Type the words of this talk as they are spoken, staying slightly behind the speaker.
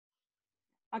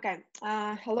Okay,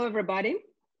 hello everybody.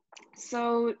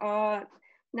 So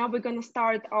now we're going to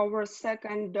start our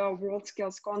second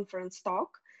WorldSkills Conference talk.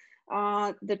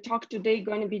 The talk today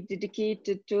going to be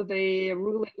dedicated to the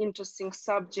really interesting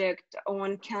subject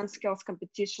on can skills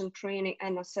competition training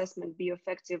and assessment be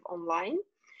effective online?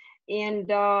 And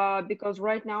because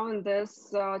right now in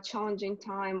this challenging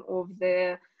time of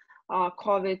the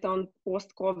COVID on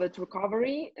post-COVID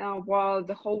recovery, while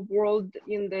the whole world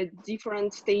in the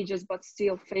different stages, but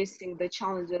still facing the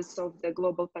challenges of the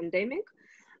global pandemic,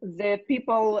 the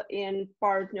people and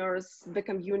partners, the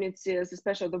communities,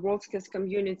 especially the WorldSkills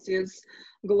communities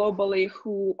globally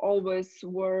who always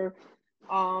were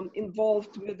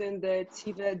involved within the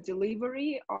TV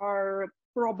delivery are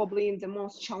probably in the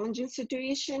most challenging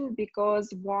situation,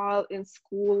 because while in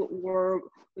school or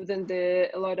within a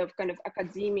lot of kind of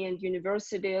academia and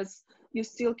universities, you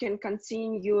still can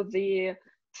continue the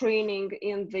training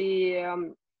in the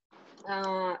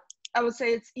I would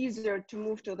say it's easier to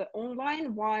move to the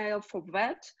online, while for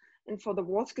that and for the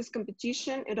WorldSkills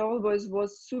competition, it always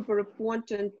was super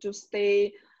important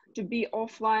to be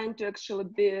offline, to actually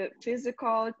be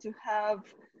physical, to have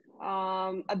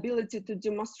ability to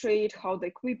demonstrate how the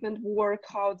equipment work,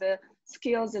 how the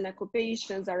skills and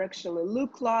occupations are actually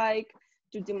look like,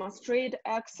 to demonstrate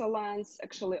excellence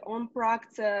actually on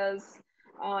practice,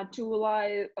 to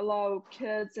allow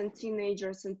kids and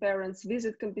teenagers and parents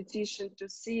visit competition to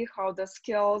see how the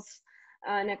skills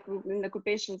and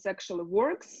occupations actually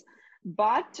works.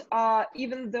 But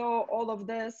even though all of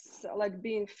this, like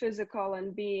being physical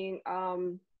and being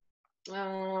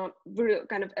very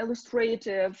kind of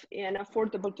illustrative and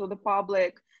affordable to the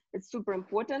public, it's super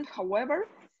important. However,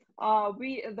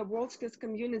 we, the WorldSkills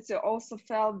community, also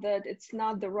felt that it's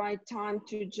not the right time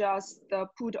to just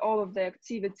put all of the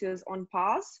activities on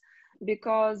pause,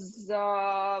 because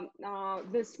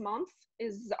this month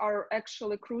is our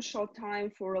actually crucial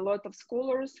time for a lot of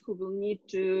scholars who will need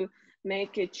to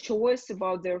make a choice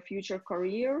about their future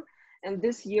career, and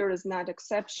this year is not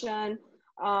exception.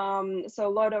 So a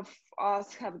lot of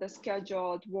us have the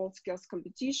scheduled WorldSkills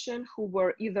competition who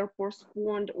were either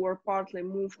postponed or partly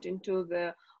moved into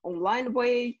the online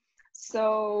way.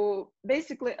 So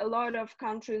basically a lot of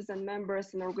countries and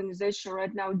members and organizations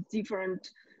right now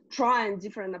trying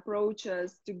different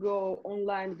approaches to go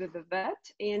online with the vet.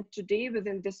 And today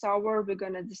within this hour, we're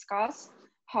gonna discuss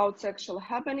how it's actually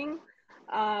happening.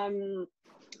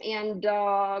 And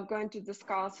going to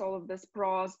discuss all of this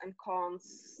pros and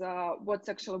cons, what's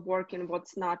actually working,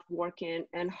 what's not working,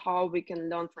 and how we can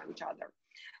learn from each other.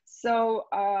 So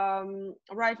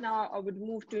right now I would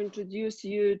move to introduce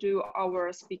you to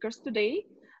our speakers today.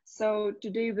 So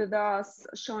today with us,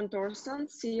 Sean Thorson,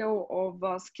 CEO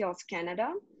of Skills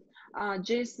Canada,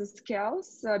 Jason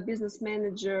Scales, business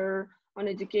manager on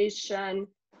education,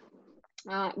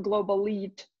 global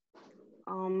lead.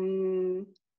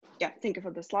 Yeah, thank you for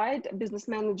the slide. Business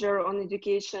manager on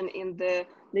education in the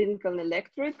Lincoln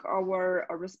Electric, our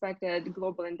respected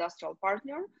global industrial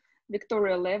partner.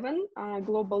 Victoria Levin,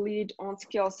 global lead on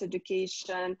skills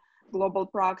education, global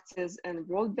practice and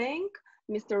World Bank.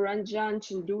 Mr. Ranjan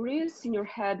Chinduri, senior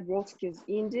head WorldSkills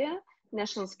India,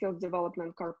 National Skills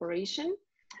Development Corporation.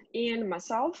 And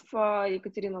myself,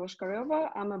 Ekaterina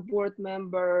Lashkareva, I'm a board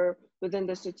member within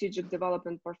the strategic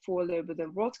development portfolio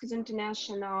within WorldSkills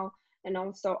International, and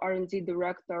also R&D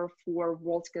director for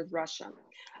WorldSkills Russia.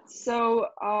 So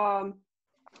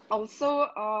also,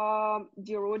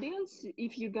 dear audience,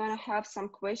 if you're gonna have some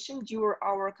question during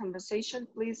our conversation,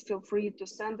 please feel free to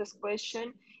send this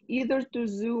question either to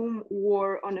Zoom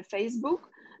or on a Facebook.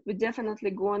 We're definitely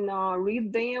gonna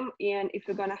read them, and if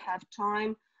we're gonna have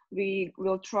time, we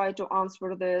will try to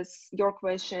answer your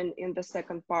question in the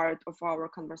second part of our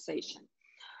conversation.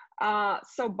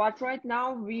 But right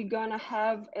now we're gonna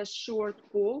have a short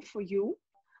poll for you.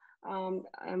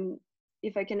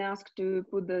 If I can ask to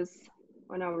put this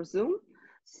on our Zoom.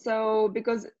 So,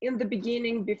 because in the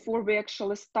beginning, before we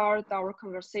actually start our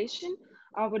conversation,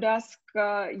 I would ask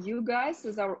you guys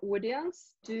as our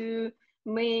audience to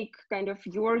make kind of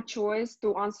your choice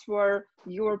to answer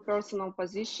your personal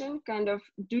position. Kind of,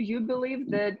 do you believe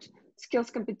that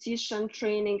skills competition,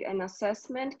 training, and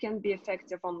assessment can be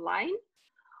effective online?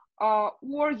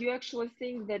 Or you actually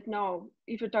think that no,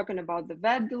 if you're talking about the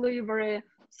vet delivery,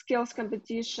 skills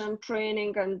competition,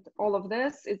 training, and all of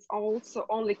this, it's also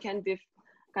only can be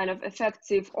kind of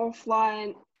effective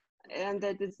offline, and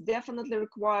that it's definitely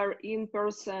require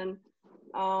in-person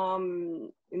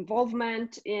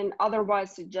involvement, and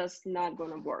otherwise it's just not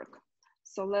gonna work.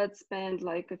 So let's spend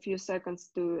like a few seconds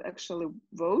to actually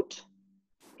vote,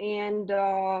 and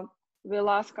we'll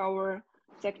ask our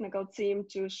technical team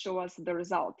to show us the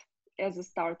result. as a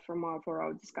start for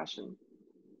our discussion.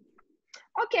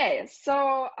 Okay,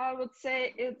 so I would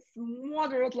say it's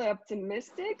moderately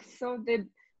optimistic. So the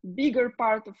bigger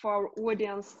part of our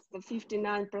audience, the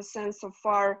 59% so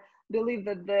far, believe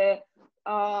that the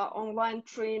online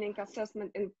training,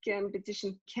 assessment, and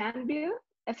competition can be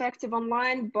effective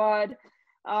online, but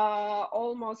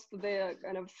almost the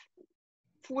kind of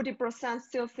 40%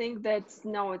 still think that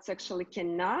no, it's actually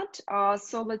cannot.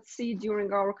 So let's see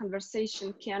during our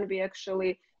conversation, can we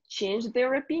actually change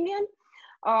their opinion?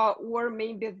 Or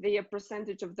maybe the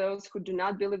percentage of those who do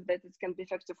not believe that it can be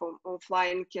effective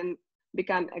offline can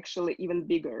become actually even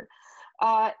bigger.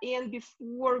 And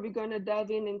before we're gonna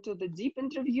dive into the deep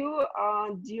interview,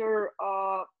 dear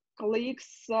colleagues,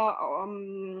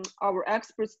 our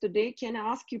experts today, can I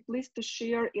ask you please to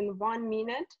share in 1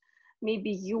 minute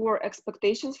maybe your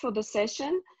expectations for the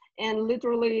session and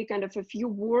literally kind of a few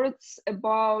words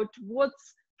about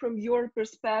what's from your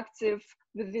perspective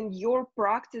within your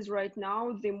practice right now,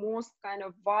 the most kind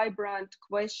of vibrant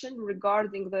question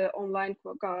regarding the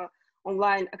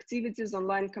online activities,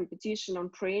 online competition, on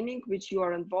training, which you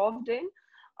are involved in.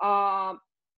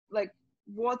 Like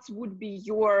what would be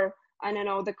your, I don't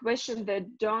know, the question that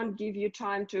don't give you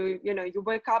time to, you know, you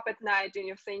wake up at night and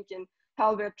you're thinking,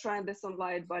 how we're trying this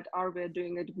online, but are we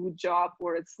doing a good job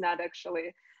or it's not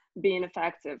actually being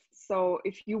effective? So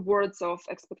a few words of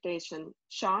expectation.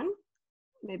 Sean,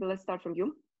 maybe let's start from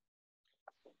you.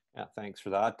 Yeah, thanks for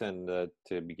that. And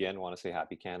to begin, I want to say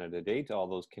Happy Canada Day to all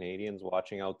those Canadians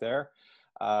watching out there.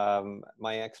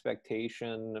 My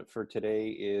expectation for today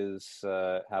is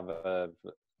have a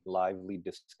lively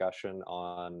discussion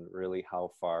on really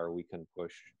how far we can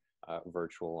push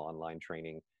virtual online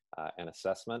training and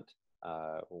assessment.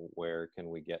 Where can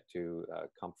we get to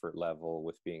comfort level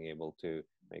with being able to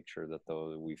make sure that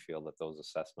we feel that those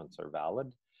assessments are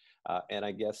valid. And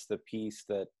I guess the piece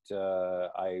that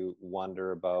I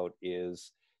wonder about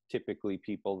is typically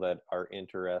people that are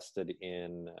interested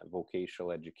in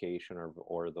vocational education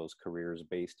or those careers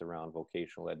based around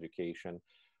vocational education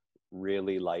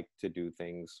really like to do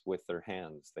things with their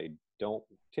hands. They don't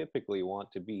typically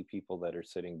want to be people that are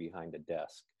sitting behind a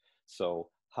desk. So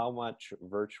how much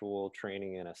virtual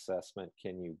training and assessment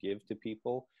can you give to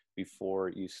people before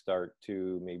you start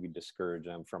to maybe discourage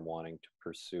them from wanting to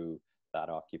pursue that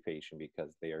occupation,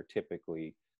 because they are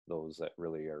typically those that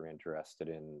really are interested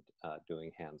in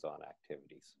doing hands-on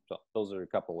activities. So those are a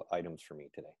couple items for me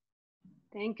today.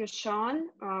 Thank you, Sean.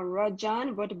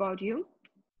 Rajan, what about you?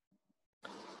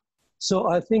 So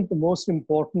I think the most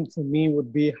important for me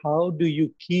would be, how do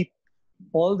you keep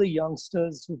all the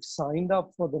youngsters who've signed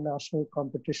up for the national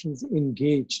competitions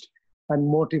engaged and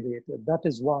motivated? That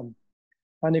is one.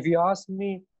 And if you ask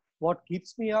me what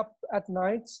keeps me up at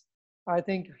nights, I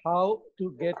think how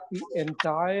to get the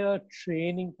entire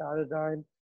training paradigm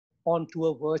onto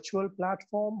a virtual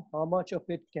platform, how much of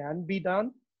it can be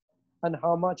done, and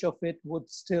how much of it would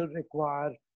still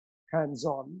require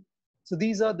hands-on. So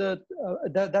these are the,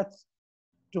 that's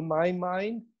to my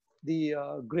mind, the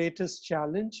greatest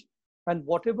challenge. And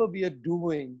whatever we are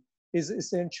doing is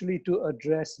essentially to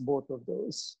address both of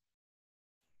those.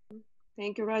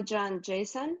 Thank you, Rajan.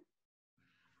 Jason?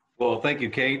 Well, thank you,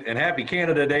 Kate, and happy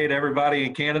Canada Day to everybody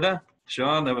in Canada.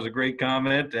 Sean, that was a great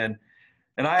comment, and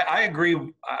I agree.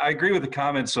 I agree with the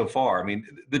comments so far. I mean,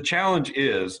 the challenge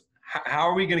is how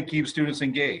are we going to keep students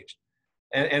engaged?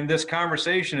 And this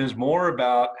conversation is more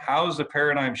about how is the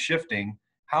paradigm shifting?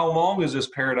 How long is this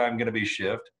paradigm going to be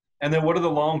shifted? And then what are the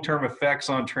long-term effects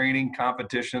on training,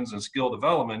 competitions, and skill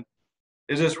development?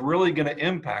 Is this really going to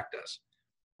impact us?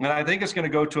 And I think it's going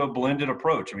to go to a blended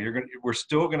approach. I mean, we're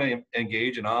still going to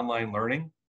engage in online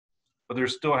learning, but there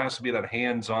still has to be that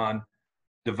hands-on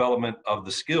development of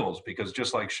the skills, because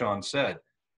just like Sean said,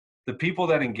 the people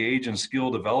that engage in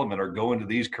skill development or go into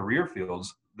these career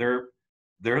fields, they're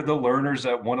the learners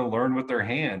that want to learn with their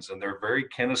hands, and they're very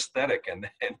kinesthetic.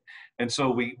 And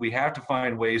so we have to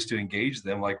find ways to engage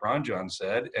them, like Ranjan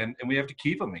said, and we have to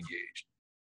keep them engaged.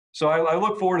 So I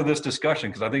look forward to this discussion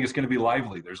because I think it's going to be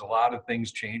lively. There's a lot of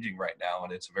things changing right now,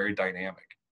 and it's very dynamic.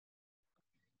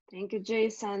 Thank you,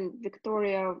 Jason.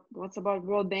 Victoria, what's about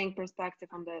World Bank perspective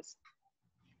on this?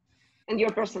 And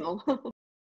your personal.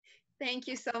 Thank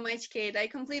you so much, Kate. I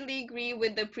completely agree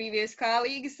with the previous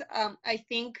colleagues. I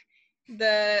think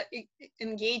the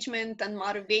engagement and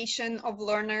motivation of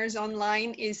learners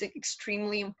online is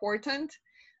extremely important.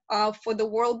 For the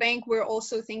World Bank, we're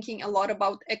also thinking a lot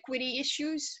about equity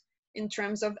issues in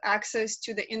terms of access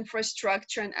to the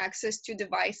infrastructure and access to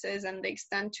devices, and the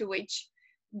extent to which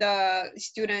the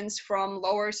students from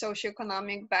lower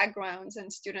socioeconomic backgrounds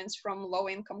and students from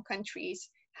low-income countries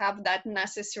have that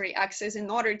necessary access in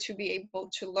order to be able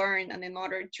to learn and in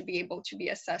order to be able to be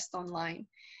assessed online.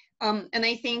 And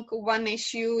I think one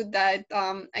issue that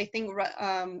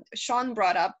Sean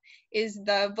brought up is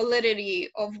the validity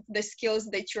of the skills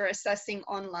that you're assessing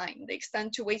online, the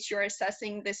extent to which you're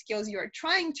assessing the skills you're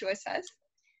trying to assess,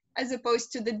 as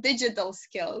opposed to the digital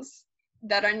skills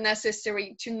that are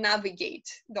necessary to navigate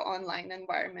the online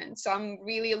environment. So I'm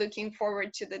really looking forward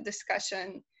to the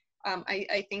discussion.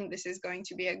 I think this is going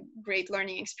to be a great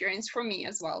learning experience for me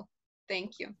as well.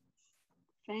 Thank you.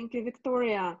 Thank you,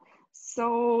 Victoria.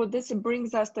 So this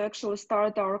brings us to actually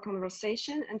start our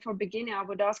conversation. And for beginning, I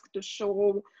would ask to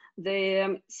show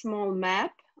the small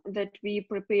map that we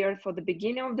prepared for the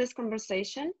beginning of this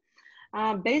conversation.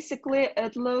 Basically,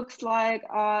 it looks like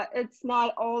it's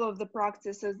not all of the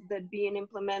practices that being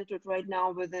implemented right now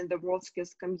within the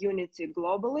WorldSkills community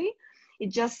globally.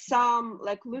 It's just some,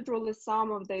 like literally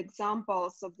some of the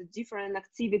examples of the different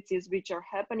activities which are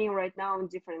happening right now in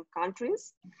different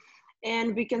countries.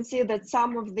 And we can see that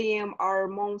some of them are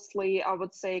mostly, I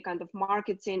would say, kind of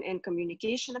marketing and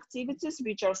communication activities,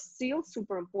 which are still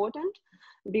super important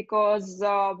because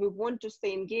we want to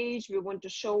stay engaged. We want to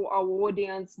show our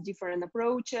audience different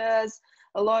approaches.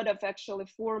 A lot of actually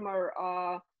former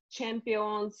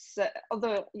champions,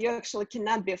 although you actually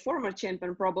cannot be a former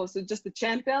champion probably, so just the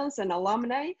champions and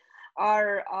alumni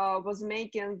was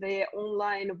making the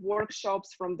online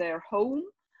workshops from their home.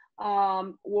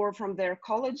 Or from their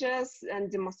colleges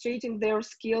and demonstrating their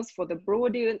skills for the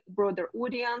broader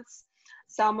audience.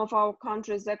 Some of our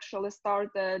countries actually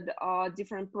started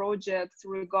different projects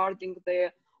regarding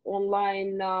the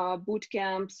online boot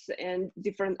camps and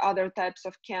different other types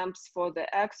of camps for the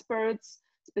experts,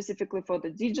 specifically for the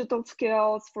digital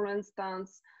skills, for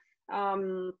instance.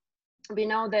 We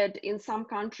know that in some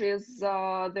countries,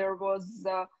 there was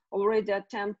already an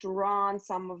attempt to run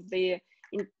some of the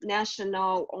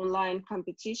national online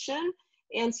competition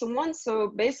and so on.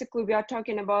 So basically we are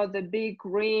talking about the big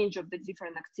range of the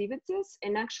different activities.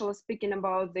 And actually speaking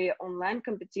about the online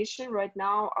competition right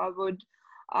now, I would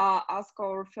ask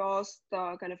our first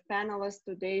kind of panelist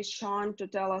today, Sean, to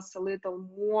tell us a little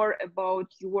more about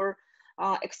your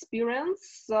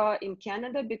experience in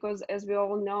Canada, because as we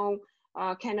all know,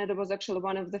 Canada was actually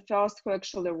one of the first who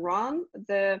actually ran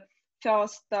the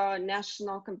first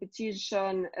national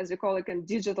competition, as you call it, in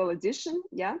digital edition.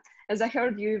 Yeah, as I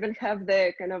heard, you even have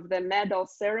the kind of the medal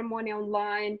ceremony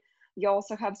online. You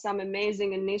also have some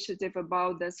amazing initiative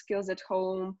about the skills at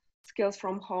home, skills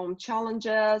from home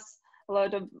challenges. A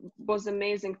lot of was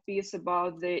amazing piece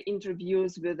about the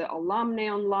interviews with the alumni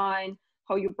online,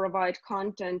 how you provide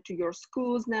content to your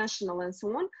schools, national and so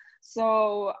on.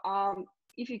 So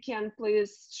if you can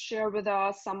please share with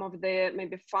us some of the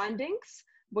maybe findings,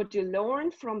 what you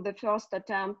learned from the first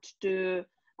attempt to,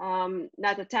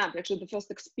 not attempt, actually the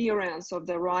first experience of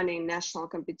the running national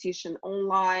competition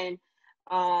online.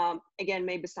 Again,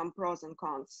 maybe some pros and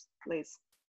cons, please.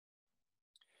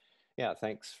 Yeah,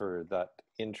 thanks for that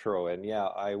intro. And yeah,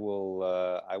 I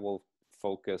will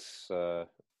focus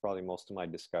probably most of my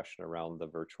discussion around the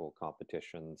virtual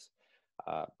competitions,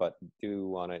 but do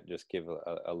want to just give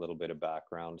a little bit of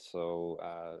background. So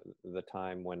the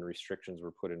time when restrictions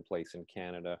were put in place in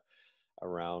Canada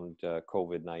around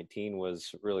COVID-19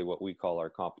 was really what we call our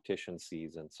competition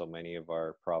season. So many of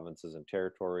our provinces and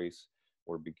territories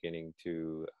were beginning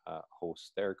to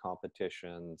host their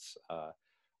competitions.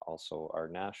 Also, our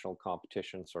national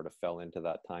competition sort of fell into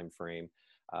that time frame.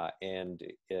 And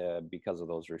because of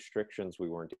those restrictions, we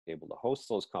weren't able to host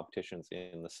those competitions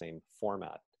in the same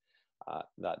format.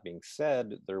 That being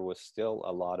said, there was still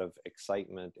a lot of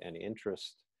excitement and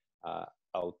interest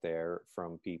out there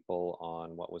from people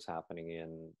on what was happening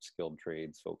in skilled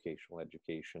trades, vocational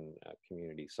education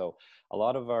community. So a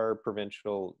lot of our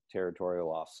provincial territorial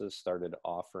offices started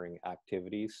offering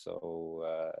activities.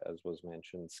 So as was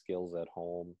mentioned, skills at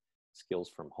home,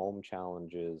 skills from home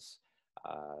challenges,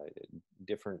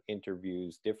 different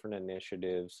interviews, different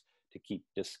initiatives to keep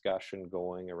discussion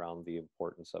going around the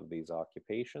importance of these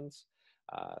occupations.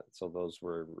 So those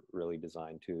were really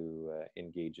designed to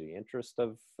engage the interest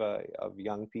of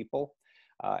young people.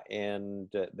 And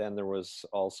then there was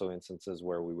also instances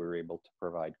where we were able to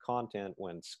provide content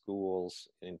when schools,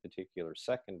 in particular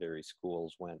secondary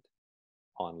schools, went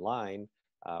online.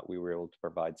 We were able to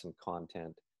provide some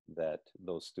content that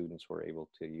those students were able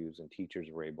to use and teachers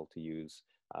were able to use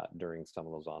during some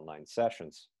of those online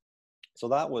sessions. So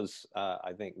that was,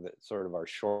 I think, that sort of our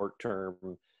short-term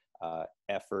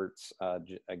efforts,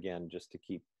 again, just to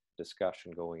keep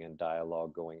discussion going and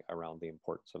dialogue going around the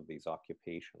importance of these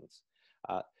occupations.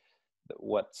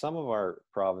 What some of our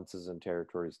provinces and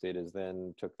territories did is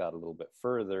then took that a little bit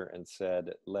further and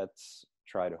said, let's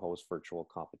try to host virtual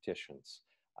competitions.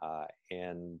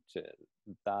 And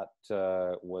that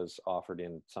was offered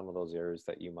in some of those areas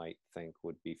that you might think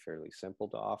would be fairly simple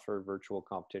to offer virtual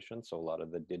competitions. So a lot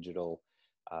of the digital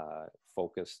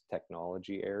focused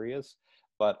technology areas,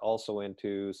 but also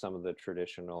into some of the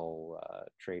traditional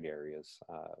trade areas,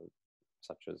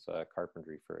 such as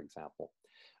carpentry, for example.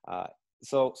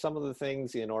 So some of the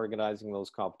things in organizing those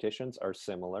competitions are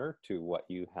similar to what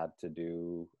you had to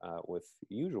do with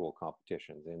usual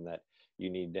competitions, in that you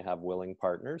need to have willing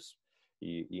partners.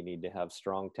 You need to have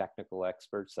strong technical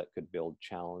experts that could build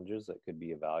challenges that could be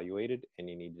evaluated, and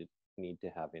you need to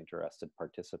have interested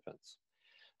participants.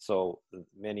 So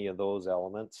many of those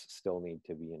elements still need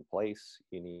to be in place.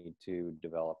 You need to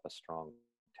develop a strong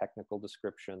technical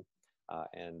description,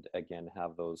 and again,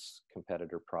 have those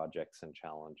competitor projects and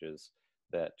challenges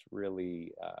that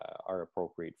really are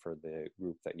appropriate for the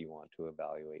group that you want to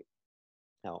evaluate.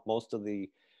 Now, most of the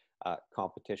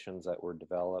competitions that were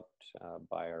developed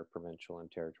by our provincial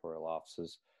and territorial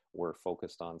offices were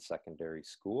focused on secondary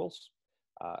schools.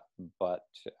 But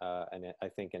I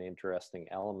think an interesting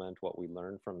element, what we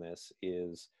learned from this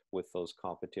is with those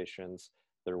competitions,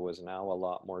 there was now a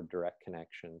lot more direct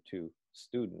connection to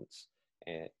students,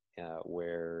 and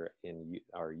where in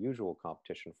our usual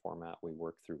competition format, we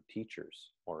work through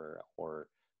teachers or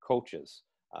coaches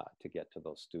to get to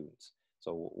those students.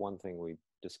 So one thing we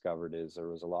discovered is there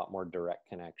was a lot more direct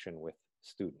connection with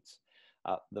students.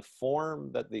 The form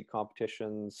that the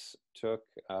competitions took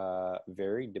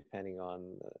varied depending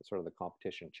on sort of the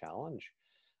competition challenge,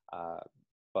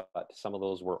 but some of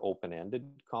those were open-ended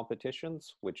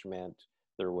competitions, which meant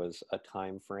there was a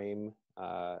time frame,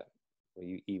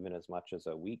 even as much as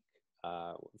a week,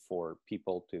 for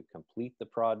people to complete the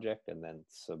project and then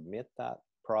submit that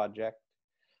project.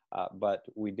 But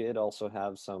we did also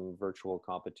have some virtual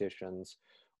competitions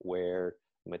where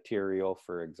material,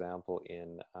 for example,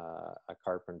 in a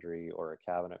carpentry or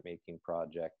a cabinet making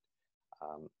project,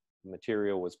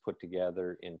 material was put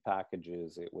together in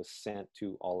packages. It was sent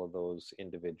to all of those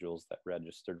individuals that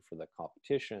registered for the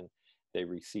competition. They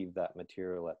received that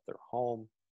material at their home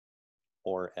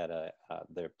or at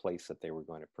their place that they were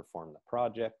going to perform the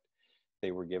project.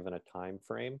 They were given a time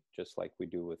frame, just like we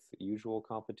do with usual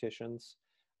competitions.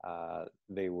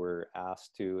 They were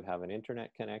asked to have an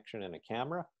internet connection and a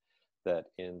camera that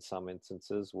in some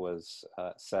instances was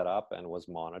set up and was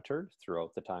monitored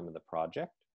throughout the time of the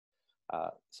project.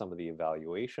 Some of the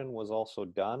evaluation was also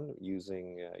done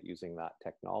using that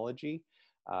technology.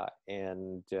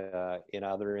 And in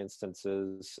other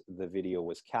instances, the video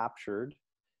was captured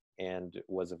and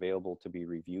was available to be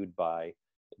reviewed by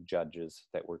judges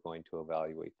that were going to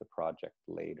evaluate the project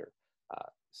later.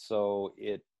 So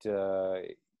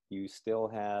you still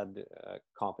had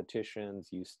competitions,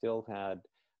 you still had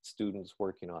students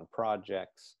working on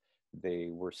projects, they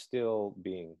were still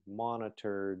being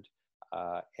monitored,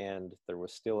 and there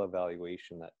was still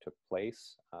evaluation that took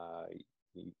place.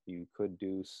 You could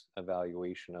do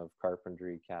evaluation of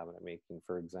carpentry, cabinet making,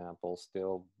 for example,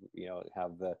 still,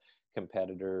 have the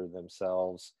competitor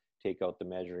themselves take out the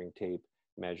measuring tape,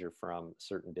 measure from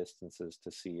certain distances to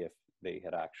see if they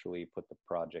had actually put the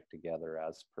project together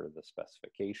as per the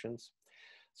specifications.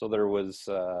 So there was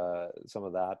some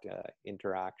of that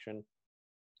interaction.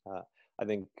 I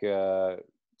think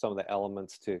some of the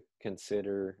elements to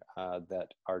consider that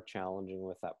are challenging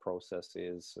with that process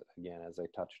is, again, as I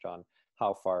touched on,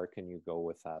 how far can you go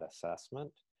with that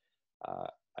assessment?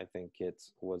 I think it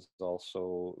was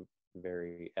also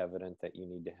very evident that you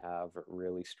need to have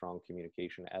really strong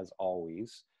communication, as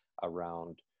always,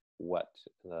 around what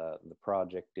the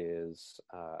project is,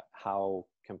 how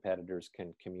competitors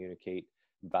can communicate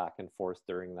back and forth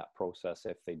during that process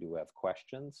if they do have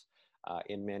questions.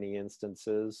 In many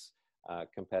instances,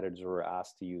 competitors were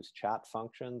asked to use chat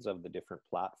functions of the different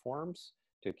platforms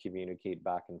to communicate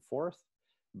back and forth,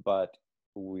 but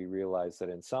we realize that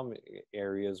in some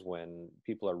areas when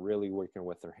people are really working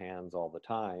with their hands all the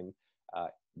time,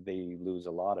 they lose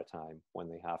a lot of time when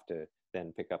they have to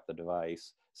then pick up the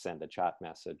device, send a chat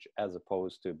message, as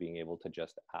opposed to being able to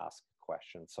just ask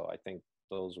questions. So I think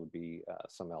those would be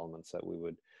some elements that we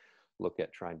would look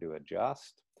at trying to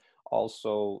adjust.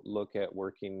 Also look at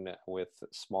working with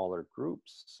smaller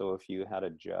groups. So if you had a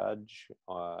judge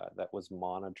that was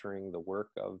monitoring the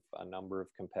work of a number of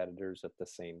competitors at the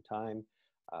same time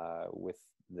with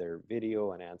their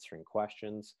video and answering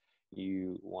questions,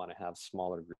 you want to have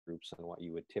smaller groups than what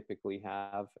you would typically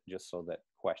have, just so that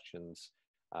questions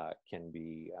can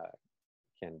be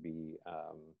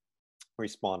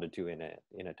responded to in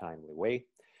a timely way.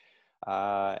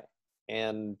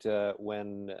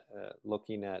 When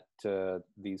looking at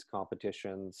these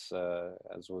competitions,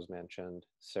 as was mentioned,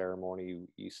 ceremony,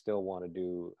 you still want to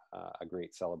do a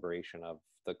great celebration of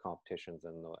the competitions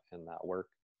and that work.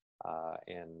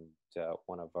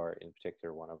 One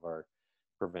of our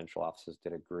provincial offices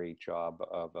did a great job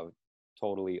of a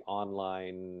totally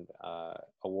online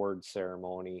award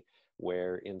ceremony,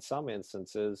 where in some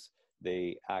instances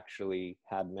they actually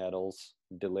had medals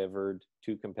delivered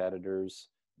to competitors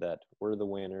that were the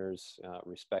winners,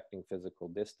 respecting physical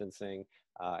distancing,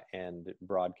 and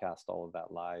broadcast all of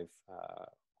that live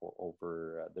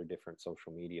over their different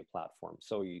social media platforms.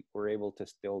 So you were able to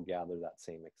still gather that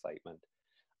same excitement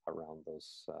around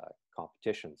those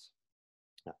competitions.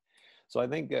 So I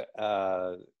think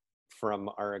from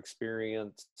our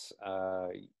experience,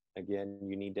 again,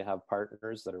 you need to have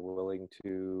partners that are willing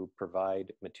to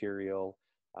provide material,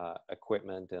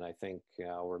 equipment, and I think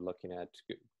we're looking at,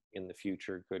 in the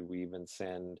future, could we even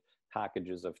send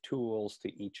packages of tools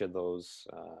to each of those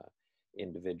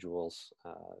individuals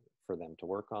for them to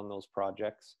work on those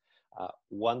projects.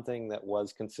 One thing that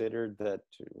was considered that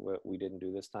we didn't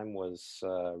do this time was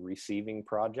receiving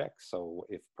projects. So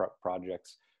if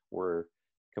projects were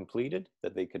completed,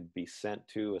 that they could be sent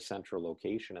to a central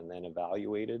location and then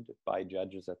evaluated by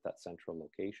judges at that central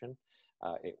location.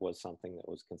 It was something that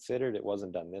was considered. It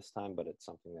wasn't done this time, but it's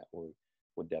something that we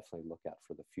would definitely look at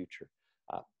for the future.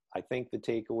 I think the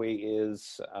takeaway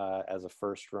is, as a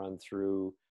first run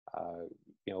through,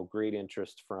 great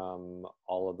interest from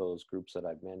all of those groups that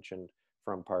I've mentioned,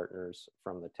 from partners,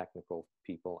 from the technical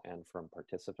people, and from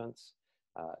participants.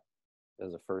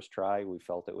 As a first try, we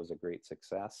felt it was a great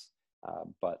success,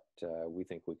 but we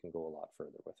think we can go a lot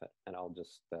further with it. And I'll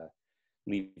just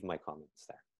leave my comments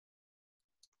there.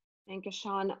 Thank you,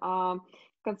 Sean.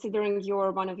 Considering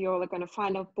one of your kind of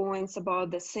final points about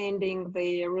the sending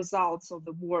the results of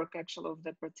the work actually of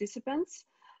the participants,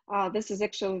 this is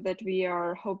actually that we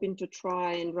are hoping to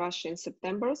try in Russia in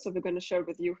September. So we're going to share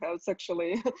with you how it's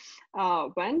actually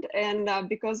went. And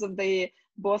because of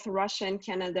both Russia and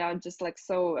Canada are just like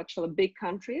so actually big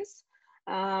countries,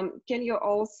 can you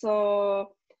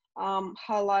also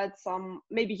highlight some,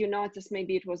 maybe you noticed,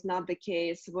 maybe it was not the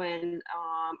case when,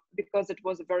 because it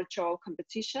was a virtual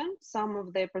competition, some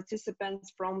of the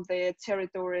participants from the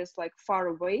territories like far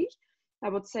away, I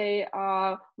would say,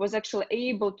 was actually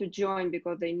able to join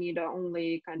because they need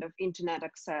only kind of internet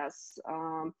access.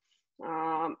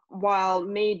 While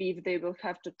maybe if they will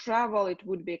have to travel, it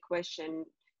would be a question,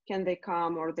 can they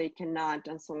come or they cannot,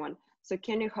 and so on. So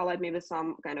can you highlight maybe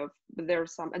some kind of, there are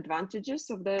some advantages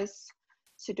of this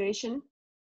situation?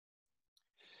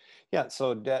 Yeah,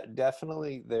 so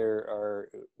definitely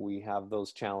we have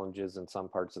those challenges in some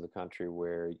parts of the country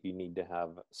where you need to have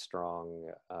strong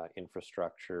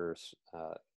infrastructure,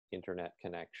 internet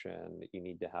connection. You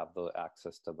need to have the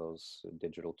access to those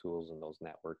digital tools and those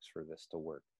networks for this to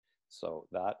work. So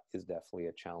that is definitely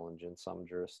a challenge in some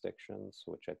jurisdictions,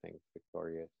 which I think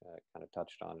Victoria kind of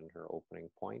touched on in her opening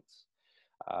points.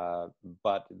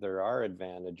 But there are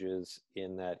advantages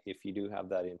in that if you do have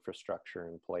that infrastructure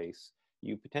in place,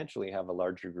 you potentially have a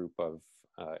larger group of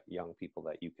young people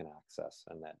that you can access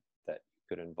and that you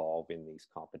could involve in these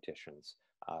competitions,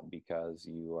 because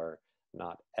you are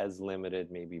not as limited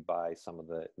maybe by some of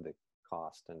the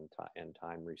cost and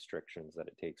time restrictions that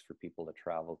it takes for people to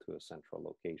travel to a central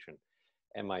location.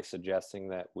 Am I suggesting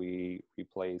that we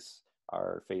replace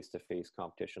our face-to-face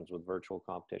competitions with virtual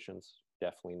competitions?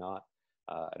 Definitely not.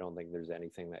 I don't think there's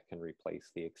anything that can replace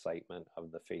the excitement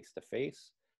of the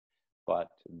face-to-face, but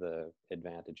the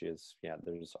advantage is, yeah,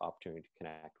 there's opportunity to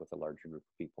connect with a larger group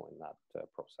of people in that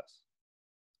process.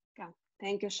 Yeah,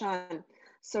 thank you, Sean.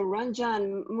 So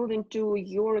Ranjan, moving to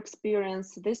your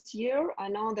experience this year, I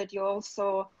know that you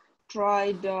also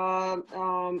tried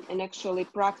and actually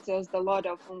practiced a lot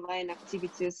of online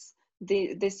activities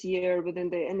this year within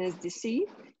the NSDC,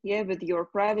 yeah, with your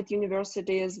private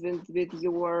universities, with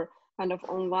your kind of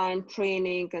online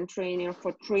training and training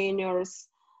for trainers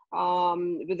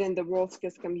within the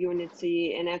WorldSkills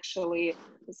community, and actually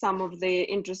some of the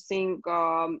interesting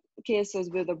cases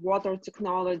with the water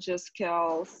technology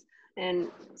skills. And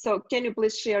so can you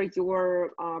please share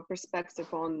your perspective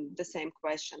on the same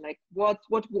question, like what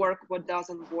works, what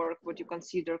doesn't work, what you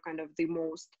consider kind of the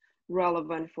most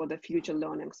relevant for the future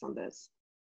learnings on this?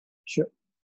 Sure.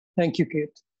 Thank you,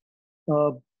 Kate.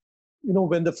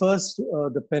 When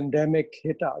the pandemic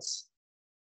hit us,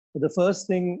 the first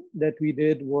thing that we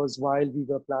did was, while we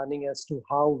were planning as to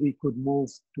how we could move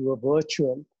to a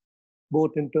virtual,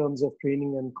 both in terms of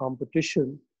training and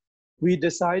competition, we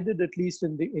decided, at least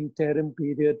in the interim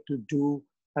period, to do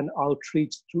an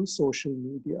outreach through social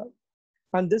media.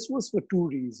 And this was for two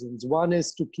reasons. One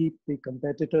is to keep the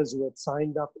competitors who had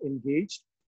signed up engaged,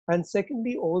 and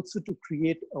secondly, also to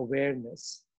create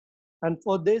awareness. And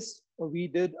for this, we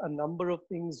did a number of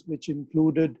things, which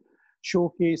included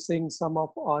showcasing some of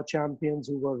our champions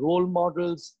who were role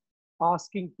models,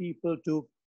 asking people to,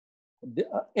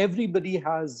 everybody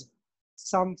has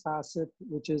some facet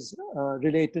which is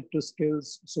related to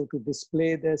skills, so to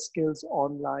display their skills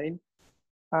online.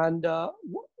 And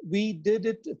we did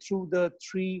it through the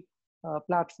three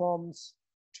platforms,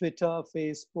 Twitter,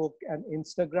 Facebook, and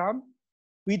Instagram.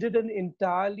 We did an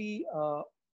entirely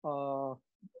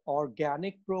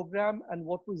organic program. And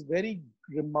what was very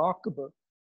remarkable,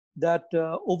 that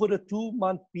over a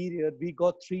 2-month period, we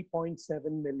got 3.7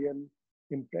 million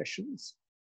impressions.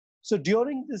 So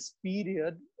during this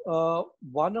period,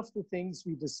 one of the things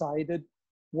we decided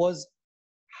was,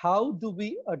 how do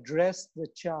we address the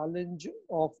challenge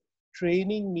of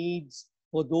training needs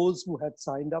for those who had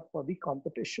signed up for the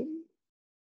competition?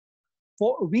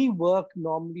 We work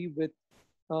normally with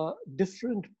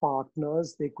different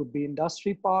partners. They could be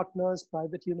industry partners,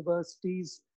 private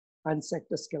universities, and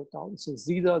sector skill councils.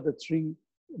 These are the three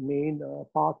main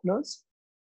partners.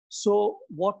 So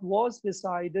what was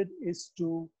decided is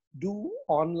to do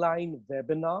online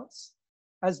webinars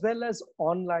as well as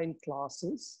online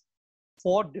classes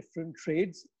for different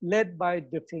trades led by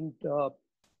different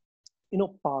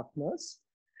partners.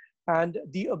 And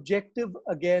the objective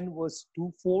again was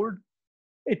twofold.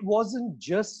 It wasn't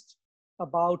just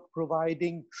about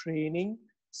providing training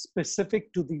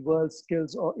specific to the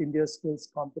WorldSkills or India Skills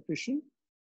competition,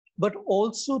 but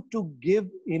also to give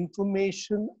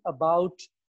information about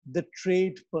the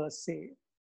trade per se.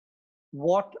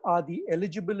 What are the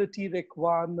eligibility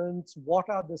requirements? What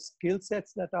are the skill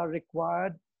sets that are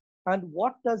required? And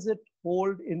what does it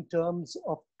hold in terms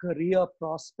of career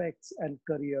prospects and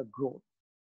career growth?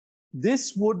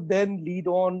 This would then lead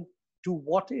on to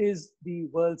what is the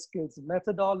WorldSkills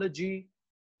methodology,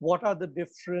 what are the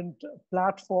different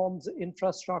platforms,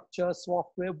 infrastructure,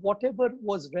 software, whatever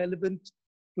was relevant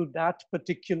to that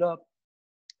particular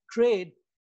trade,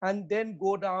 and then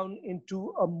go down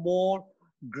into a more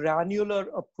granular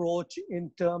approach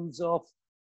in terms of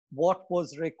what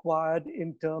was required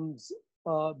in terms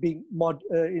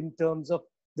in terms of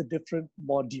the different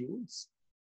modules.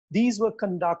 These were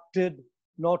conducted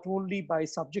not only by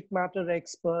subject matter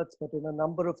experts, but in a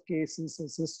number of cases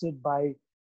assisted by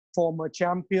former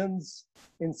champions,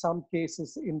 in some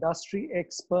cases industry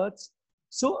experts.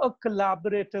 So a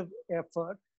collaborative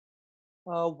effort.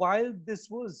 While this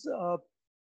was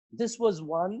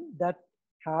one that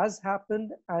has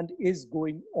happened and is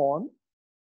going on,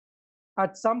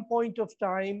 at some point of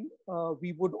time,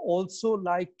 we would also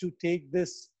like to take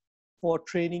this for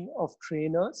training of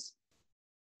trainers.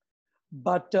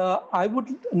 But I would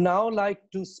now like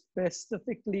to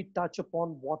specifically touch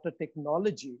upon water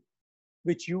technology,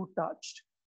 which you touched,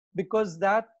 because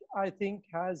that I think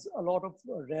has a lot of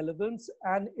relevance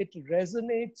and it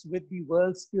resonates with the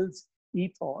WorldSkills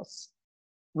ethos,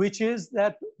 which is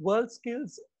that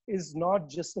WorldSkills is not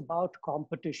just about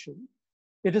competition.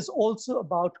 It is also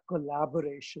about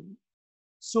collaboration.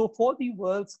 So for the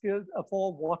WorldSkills,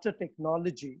 for water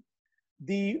technology,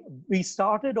 we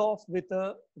started off with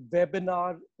a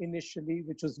webinar initially,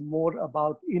 which was more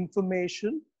about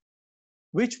information,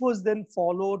 which was then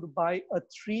followed by a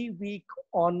 3-week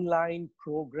online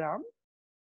program.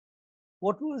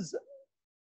 What was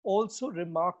also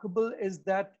remarkable is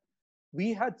that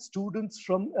we had students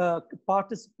from,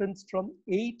 participants from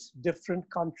 8 different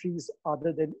countries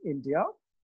other than India.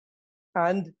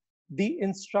 And the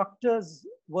instructors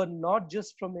were not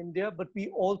just from India, but we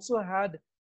also had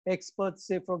experts,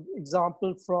 say, for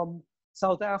example, from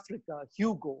South Africa,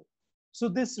 Hugo. So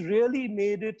this really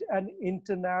made it an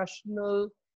international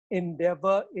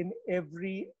endeavor in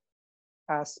every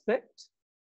aspect.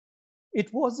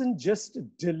 It wasn't just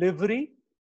delivery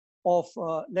of,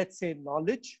 let's say,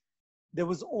 knowledge. There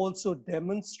was also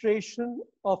demonstration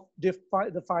of the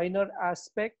finer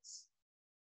aspects.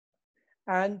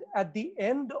 And at the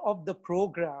end of the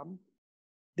program,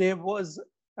 there was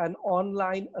an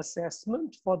online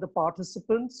assessment for the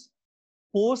participants,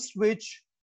 post which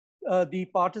the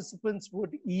participants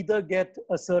would either get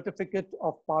a certificate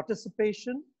of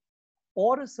participation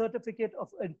or a certificate of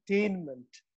attainment,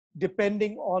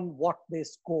 depending on what they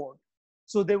scored.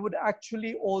 So there would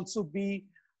actually also be,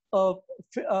 for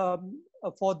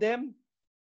them,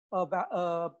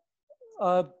 a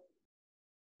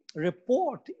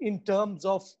report in terms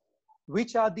of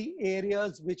which are the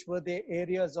areas which were their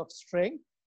areas of strength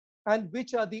and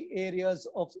which are the areas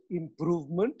of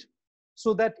improvement,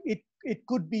 so that it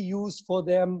could be used for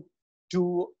them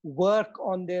to work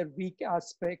on their weak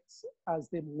aspects as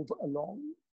they move along.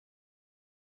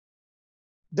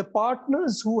 The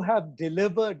partners who have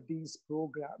delivered these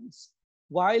programs,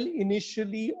 while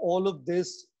initially all of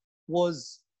this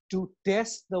was to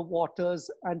test the waters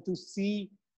and to see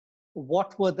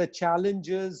what were the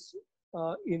challenges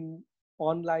in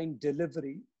online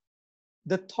delivery,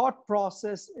 the thought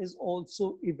process is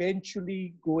also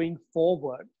eventually going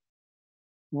forward.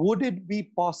 Would it be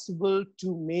possible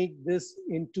to make this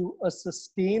into a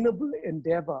sustainable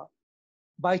endeavor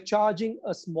by charging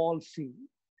a small fee?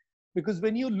 Because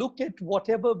when you look at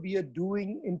whatever we are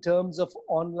doing in terms of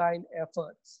online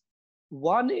efforts,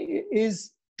 one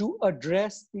is to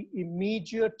address the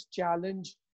immediate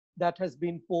challenge that has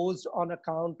been posed on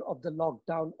account of the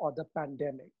lockdown or the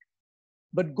pandemic.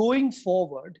 But going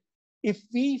forward, if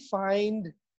we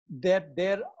find that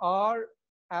there are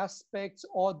aspects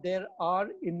or there are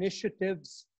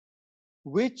initiatives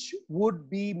which would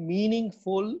be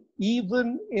meaningful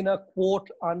even in a quote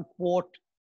unquote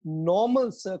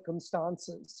normal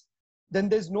circumstances, then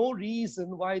there's no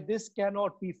reason why this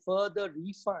cannot be further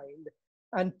refined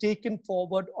and taken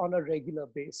forward on a regular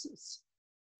basis.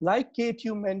 Like Kate,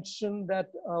 you mentioned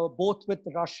that both with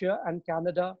Russia and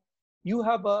Canada, you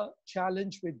have a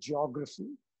challenge with geography.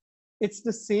 It's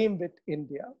the same with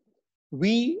India.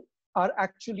 We are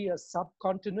actually a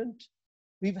subcontinent.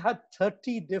 We've had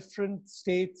 30 different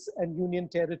states and union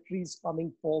territories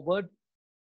coming forward.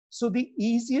 So the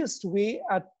easiest way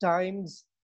at times,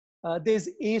 there's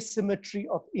asymmetry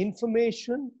of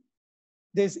information,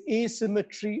 there's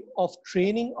asymmetry of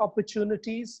training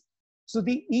opportunities. So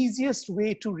the easiest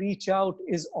way to reach out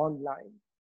is online.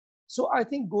 So I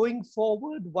think going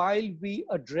forward, while we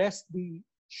address the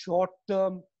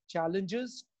short-term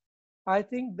challenges, I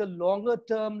think the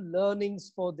longer-term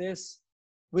learnings for this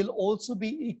will also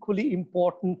be equally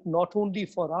important, not only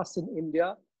for us in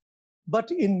India,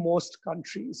 but in most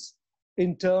countries,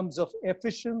 in terms of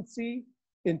efficiency,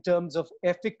 in terms of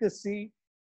efficacy,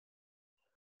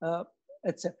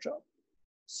 etc.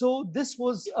 So this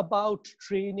was about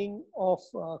training of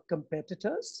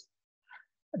competitors.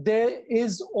 There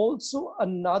is also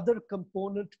another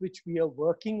component which we are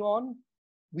working on.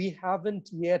 We haven't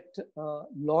yet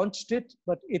launched it,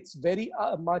 but it's very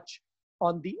much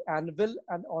on the anvil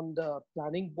and on the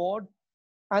planning board.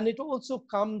 And it also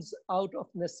comes out of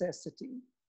necessity.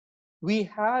 We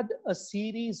had a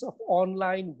series of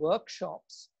online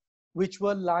workshops which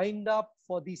were lined up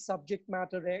for the subject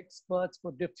matter experts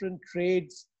for different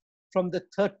trades from the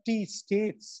 30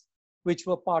 states which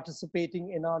were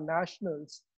participating in our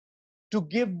nationals, to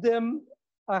give them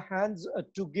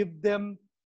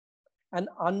an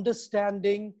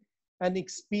understanding and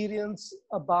experience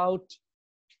about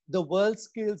the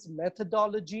WorldSkills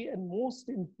methodology, and most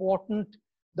important,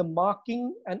 the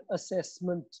marking and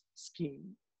assessment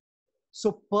scheme.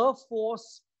 So per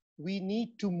force, we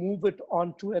need to move it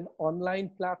onto an online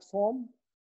platform,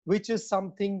 which is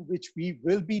something which we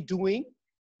will be doing,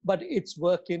 but it's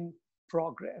work in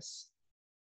progress.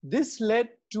 This led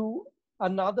to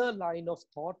another line of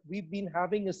thought. We've been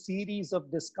having a series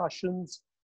of discussions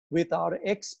with our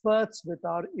experts, with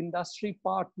our industry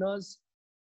partners,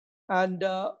 and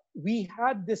we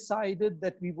had decided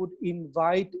that we would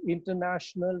invite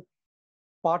international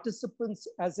participants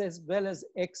as well as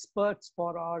experts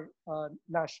for our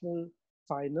national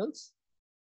finals.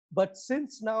 But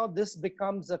since now this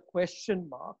becomes a question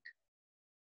mark,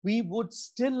 we would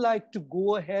still like to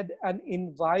go ahead and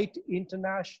invite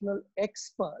international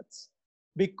experts,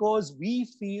 because we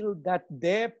feel that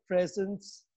their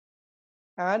presence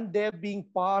and their being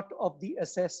part of the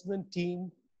assessment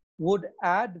team would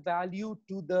add value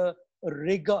to the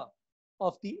rigor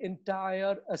of the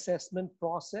entire assessment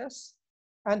process,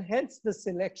 and hence the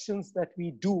selections that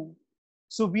we do.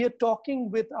 So we are talking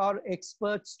with our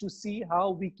experts to see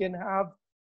how we can have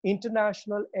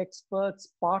international experts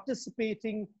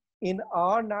participating in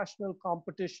our national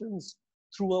competitions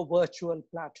through a virtual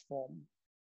platform.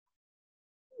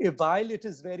 While it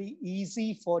is very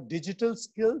easy for digital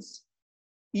skills,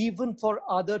 even for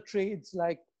other trades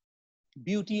like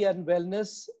beauty and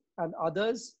wellness and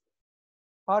others,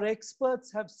 our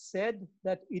experts have said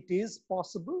that it is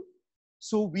possible.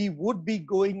 So we would be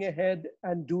going ahead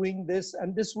and doing this,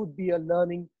 and this would be a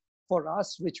learning for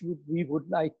us, which we would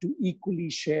like to equally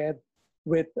share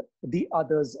with the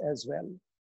others as well.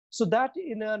 So that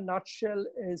in a nutshell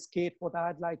is, Kate, what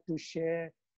I'd like to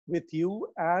share with you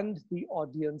and the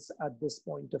audience at this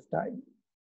point of time.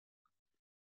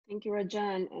 Thank you,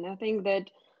 Rajan. And I think that,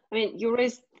 you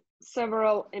raised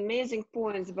several amazing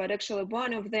points, but actually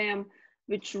one of them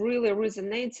which really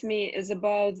resonates me is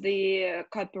about the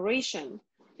cooperation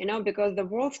you know, because the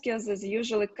WorldSkills is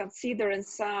usually considered in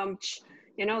some,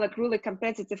 you know, like really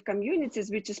competitive communities,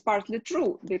 which is partly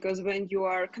true, because when you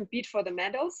are compete for the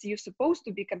medals, you're supposed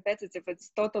to be competitive.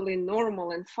 It's totally normal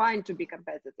and fine to be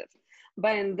competitive.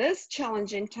 But in this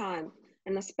challenging time,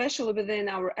 and especially within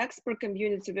our expert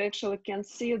community, we actually can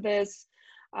see this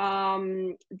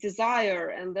desire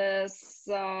and this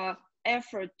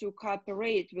effort to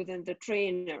cooperate within the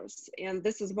trainers. And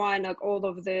this is why like all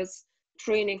of this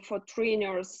training for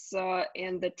trainers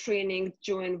and the training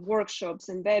during workshops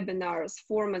and webinars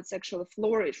formats actually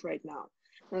flourish right now.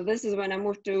 Now this is when I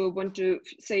want to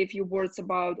say a few words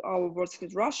about our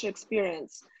WorldSkills Russia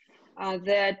experience.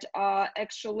 That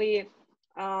actually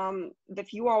the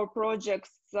few our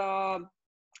projects,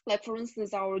 like for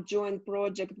instance, our joint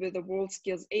project with the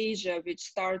WorldSkills Asia, which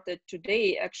started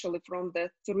today actually from the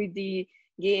 3D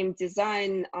game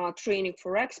design training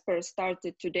for experts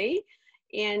started today.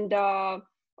 And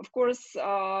of course,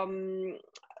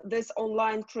 this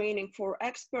online training for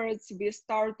experts, we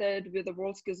started with the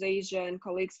WorldSkills Asia and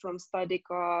colleagues from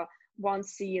Studica,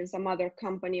 1C and some other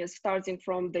companies, starting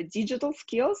from the digital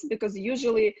skills, because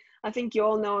usually I think you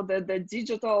all know that the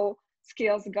digital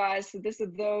skills guys, this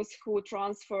is those who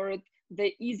transferred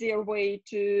the easier way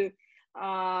to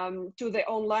the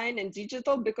online and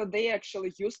digital, because they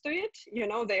actually used to it. You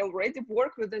know, they already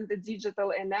work within the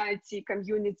digital and IT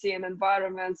community and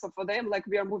environment. So for them, like,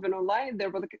 we are moving online, they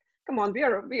were like, come on,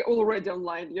 we already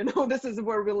online, you know, this is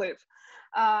where we live.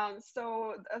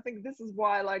 So I think this is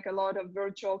why like a lot of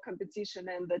virtual competition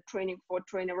and the training for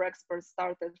trainer experts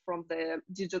started from the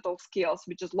digital skills,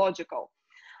 which is logical.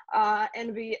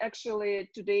 And we actually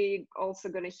today also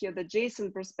going to hear the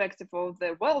Jason perspective of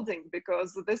the welding,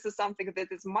 because this is something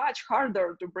that is much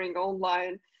harder to bring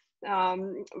online,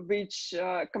 which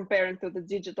comparing to the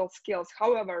digital skills.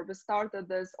 However, we started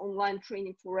this online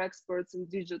training for experts in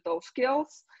digital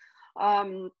skills.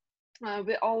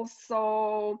 We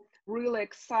also really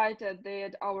excited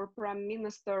that our Prime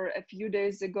Minister a few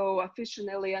days ago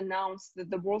officially announced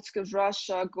that the WorldSkills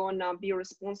Russia gonna be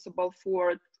responsible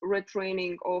for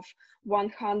retraining of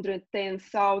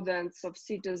 110,000 of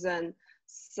citizens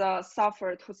who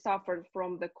suffered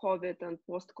from the COVID and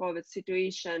post-COVID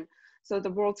situation. So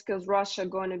the WorldSkills Russia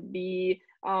gonna be,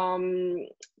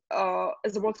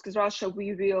 as the WorldSkills Russia,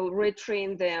 we will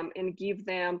retrain them and give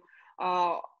them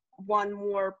one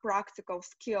more practical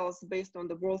skills based on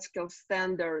the WorldSkills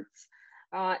standards.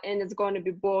 And it's going to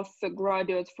be both the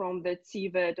graduates from the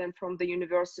TVET and from the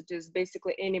universities.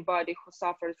 Basically anybody who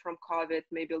suffered from COVID,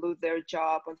 maybe lose their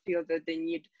job and feel that they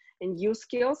need a new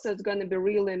skill. So it's going to be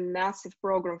really massive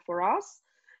program for us.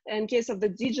 In case of the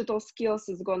digital skills,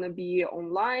 it's going to be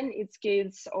online. In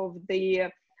case of the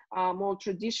more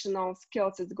traditional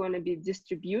skills, it's going to be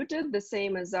distributed, the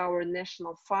same as our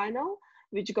national final,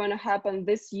 which is going to happen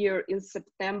this year in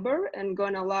September and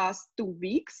going to last 2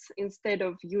 weeks instead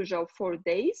of usual 4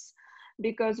 days.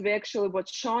 Because we actually, what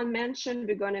Sean mentioned,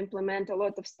 we're going to implement a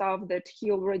lot of stuff that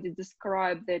he already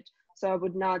described, that, so I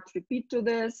would not repeat to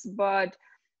this, but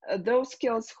those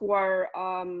skills who are,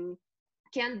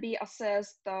 can be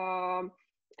assessed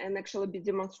and actually be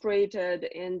demonstrated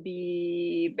and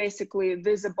be basically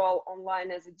visible online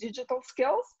as a digital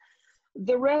skills.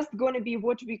 The rest going to be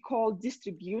what we call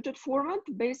distributed format,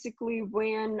 basically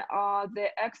when the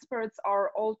experts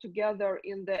are all together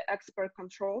in the expert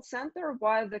control center,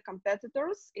 while the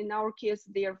competitors, in our case,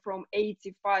 they are from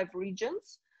 85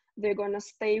 regions. They're going to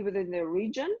stay within their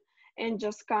region and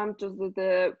just come to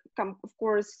of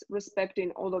course,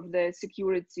 respecting all of the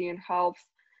security and health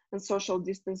and social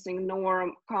distancing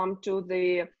norm, come to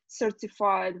the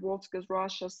certified WorldSkills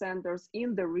Russia centers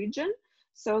in the region.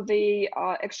 So they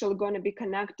are actually going to be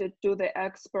connected to the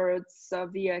experts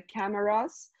via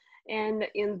cameras. And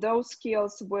in those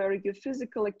skills where you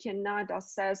physically cannot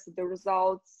assess the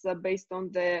results based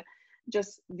on the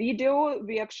just video,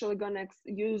 we actually going to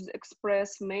use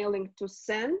express mailing to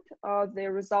send the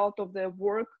result of their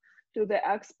work to the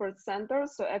expert center.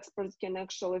 So experts can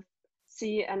actually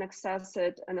see and access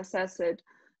it and assess it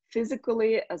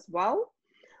physically as well.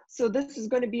 So this is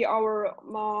going to be our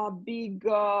big,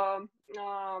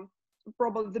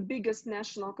 probably the biggest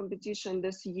national competition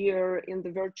this year in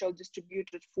the virtual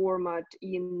distributed format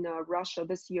in Russia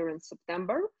this year in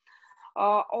September.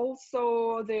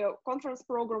 Also, the conference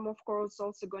program, of course,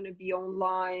 also going to be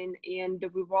online, and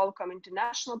we welcome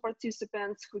international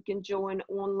participants who can join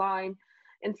online.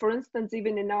 And for instance,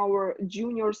 even in our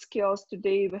junior skills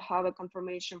today, we have a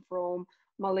confirmation from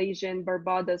Malaysia and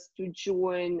Barbados to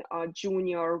join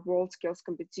junior WorldSkills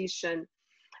competition.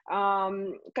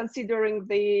 Considering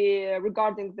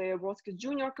regarding the WorldSkills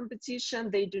Junior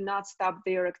competition, they do not stop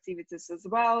their activities as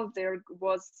well. There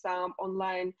was some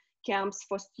online camps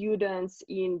for students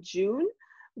in June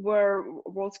where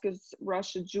WorldSkills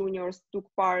Russia juniors took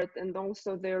part, and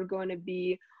also they're going to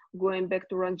be going back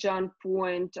to Ranjan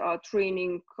Point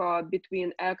training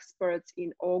between experts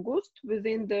in August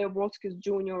within the WorldSkills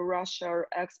Junior Russia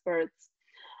experts.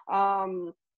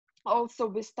 Also,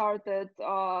 we started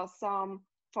some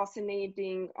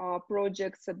fascinating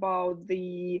projects about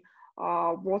the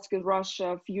WorldSkills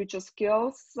Russia Future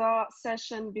Skills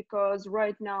session, because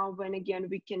right now, when again,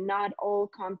 we cannot all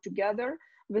come together,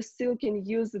 we still can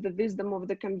use the wisdom of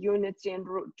the community and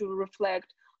to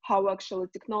reflect how actually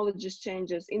technologies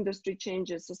changes, industry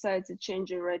changes, society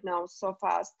changing right now so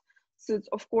fast. So it's,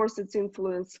 of course, it's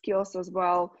influenced skills as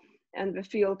well. And we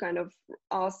feel kind of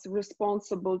us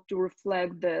responsible to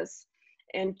reflect this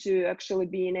and to actually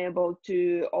being able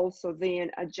to also then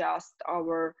adjust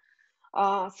our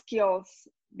skills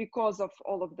because of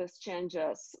all of these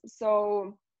changes.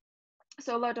 So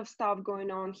a lot of stuff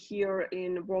going on here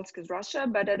in WorldSkills Russia,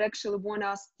 but I'd actually want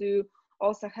us to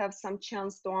also have some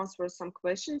chance to answer some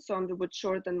questions. So I would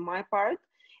shorten my part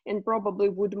and probably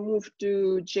would move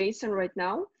to Jason right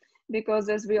now, because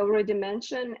as we already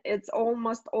mentioned, it's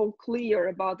almost all clear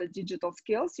about the digital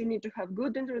skills. You need to have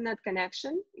good internet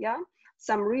connection, yeah?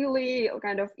 Some really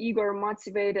kind of eager,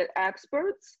 motivated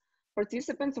experts,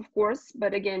 participants, of course,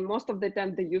 but again, most of the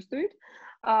time they're used to it.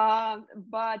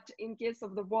 But in case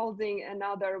of the welding and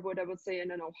other, what I would say, I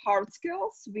don't know, hard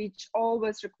skills, which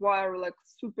always require like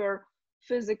super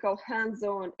physical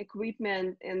hands-on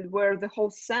equipment, and where the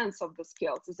whole sense of the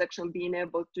skills is actually being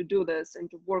able to do this and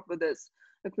to work with this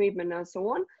equipment and so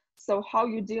on. So how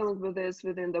you dealing with this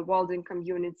within the welding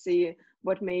community?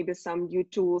 What may be some new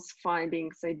tools,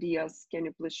 findings, ideas? Can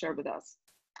you please share with us?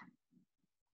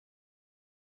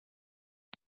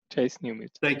 Jason, you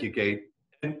mute. Thank you, Kate.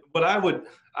 And but I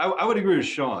would agree with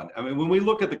Sean. I mean, when we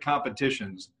look at the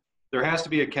competitions, there has to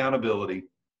be accountability.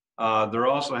 There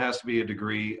also has to be a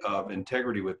degree of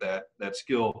integrity with that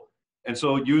skill. And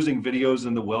so using videos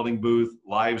in the welding booth,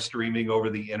 live streaming over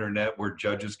the internet where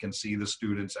judges can see the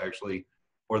students actually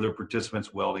or their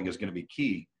participants welding is going to be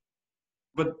key.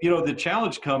 But you know, the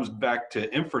challenge comes back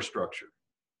to infrastructure.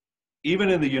 Even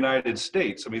in the United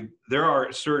States, I mean, there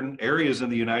are certain areas in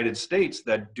the United States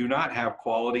that do not have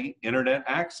quality internet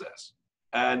access.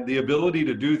 And the ability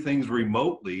to do things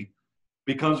remotely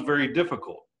becomes very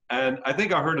difficult. And I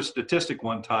think I heard a statistic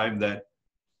one time that,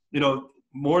 you know,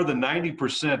 more than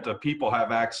 90% of people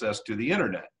have access to the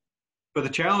internet. But the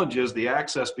challenge is the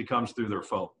access becomes through their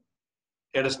phone.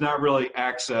 And it's not really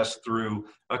access through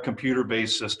a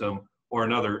computer-based system or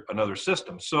another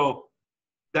system. So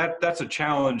that's a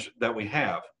challenge that we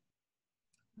have.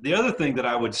 The other thing that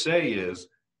I would say is,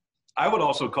 I would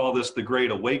also call this the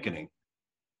Great Awakening,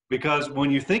 because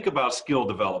when you think about skill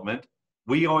development,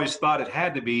 we always thought it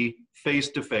had to be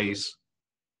face-to-face,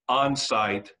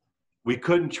 on-site. We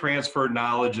couldn't transfer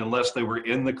knowledge unless they were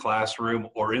in the classroom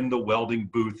or in the welding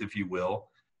booth, if you will.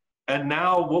 And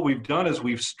now what we've done is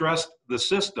we've stressed the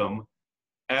system,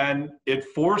 and it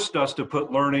forced us to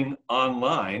put learning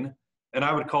online. And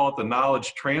I would call it the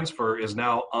knowledge transfer is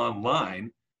now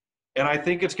online. And I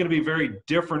think it's going to be very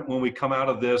different when we come out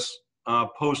of this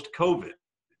post-COVID.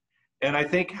 And I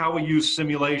think how we use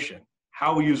simulation,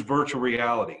 how we use virtual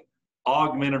reality,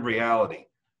 augmented reality.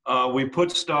 We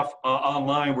put stuff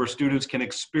online where students can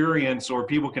experience, or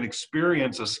people can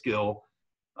experience a skill,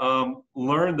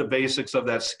 learn the basics of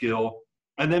that skill,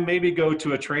 and then maybe go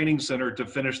to a training center to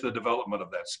finish the development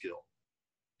of that skill.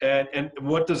 And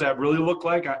what does that really look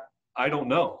like? I don't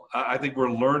know. I think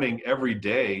we're learning every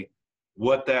day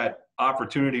what that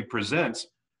opportunity presents.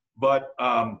 But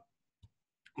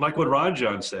like what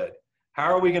Ranjan said, how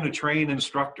are we going to train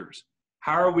instructors?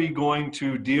 How are we going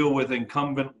to deal with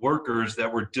incumbent workers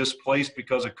that were displaced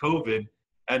because of COVID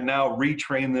and now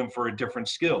retrain them for a different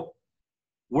skill?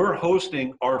 We're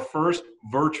hosting our first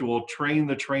virtual Train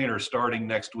the Trainer starting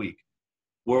next week,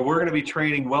 where we're going to be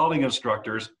training welding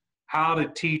instructors how to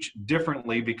teach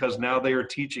differently because now they are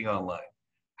teaching online.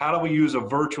 How do we use a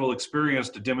virtual experience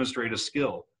to demonstrate a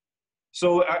skill?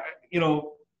 So,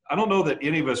 I don't know that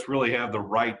any of us really have the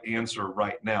right answer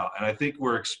right now. And I think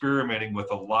we're experimenting with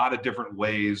a lot of different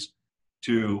ways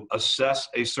to assess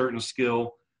a certain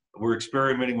skill. We're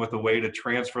experimenting with a way to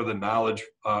transfer the knowledge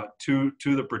to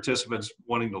the participants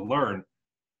wanting to learn.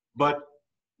 But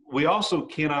we also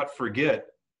cannot forget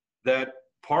that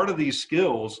part of these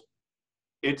skills,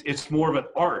 it's more of an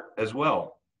art as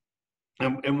well.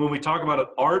 And when we talk about an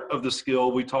art of the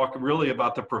skill, we talk really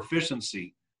about the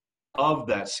proficiency of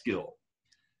that skill.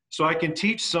 So I can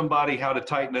teach somebody how to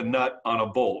tighten a nut on a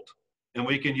bolt, and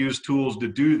we can use tools to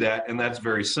do that, and that's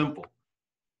very simple.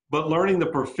 But learning the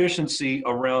proficiency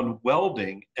around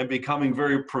welding and becoming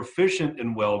very proficient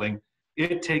in welding,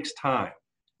 it takes time,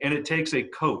 and it takes a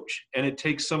coach, and it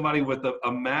takes somebody with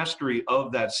a mastery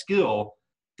of that skill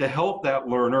to help that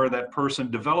learner, that person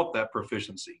develop that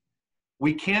proficiency.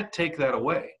 We can't take that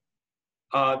away.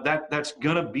 That's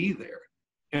gonna be there.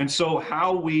 And so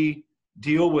how we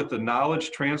deal with the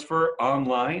knowledge transfer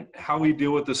online, how we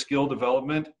deal with the skill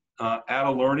development at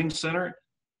a learning center,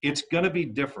 it's gonna be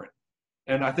different.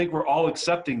 And I think we're all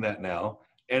accepting that now.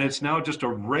 And it's now just a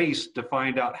race to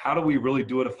find out how do we really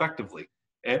do it effectively,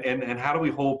 and how do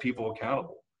we hold people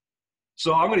accountable.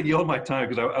 So I'm going to yield my time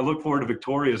because I look forward to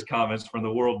Victoria's comments from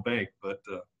the World Bank. But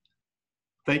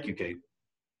thank you, Kate.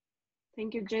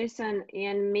 Thank you, Jason.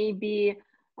 And maybe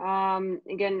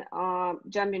again,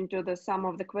 jump into some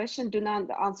of the questions. Do not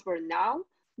answer now,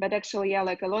 but actually, yeah,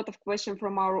 like a lot of questions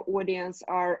from our audience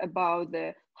are about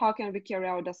how can we carry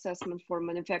out assessment for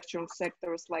manufacturing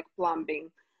sectors like plumbing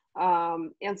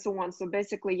and so on. So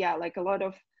basically, yeah, like a lot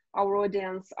of our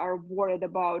audience are worried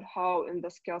about how in the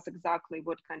skills exactly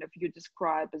what kind of you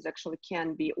describe is actually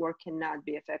can be or cannot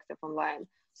be effective online.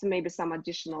 So maybe some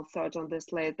additional thought on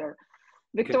this later.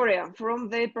 Victoria, okay. From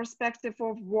the perspective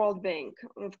of World Bank,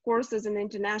 of course, as an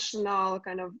international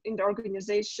kind of in the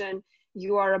organization,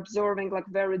 you are observing like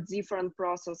very different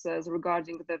processes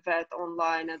regarding the VET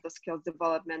online and the skills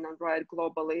development and right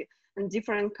globally, and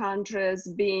different countries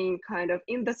being kind of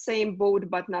in the same boat,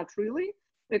 but not really,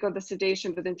 because the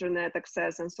situation with internet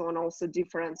access and so on also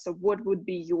different. So what would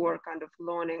be your kind of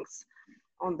learnings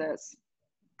on this?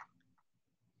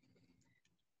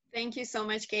 Thank you so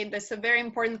much, Kate. That's a very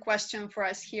important question for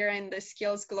us here in the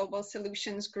Skills Global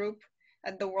Solutions Group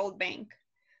at the World Bank.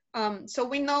 So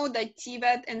we know that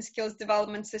TVET and skills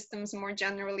development systems more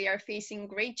generally are facing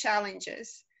great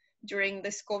challenges during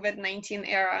this COVID-19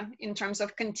 era in terms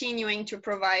of continuing to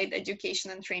provide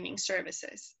education and training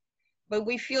services. But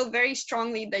we feel very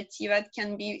strongly that TVET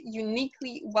can be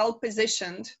uniquely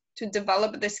well-positioned to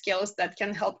develop the skills that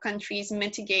can help countries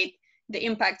mitigate the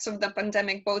impacts of the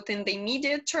pandemic, both in the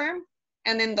immediate term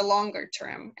and in the longer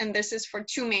term. And this is for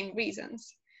two main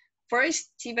reasons.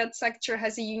 First, TVET sector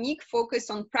has a unique focus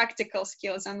on practical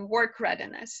skills and work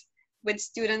readiness, with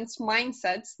students'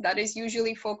 mindsets that is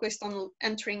usually focused on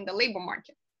entering the labor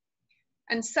market.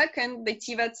 And second, the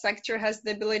TVET sector has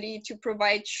the ability to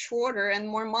provide shorter and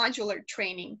more modular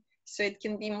training, so it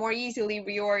can be more easily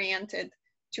reoriented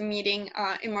to meeting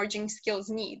emerging skills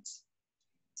needs.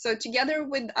 So together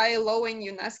with ILO and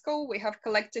UNESCO, we have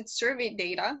collected survey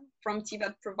data from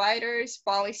TVET providers,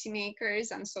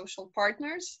 policymakers, and social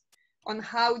partners on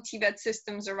how TVET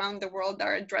systems around the world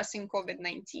are addressing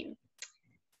COVID-19.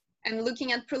 And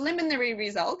looking at preliminary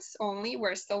results only,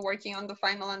 we're still working on the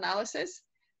final analysis,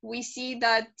 we see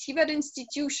that TVET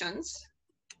institutions,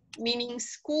 meaning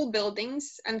school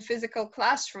buildings and physical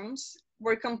classrooms,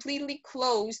 were completely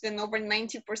closed in over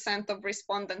 90% of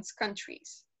respondents'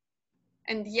 countries.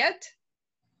 And yet,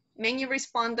 many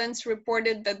respondents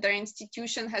reported that their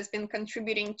institution has been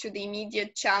contributing to the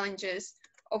immediate challenges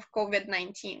of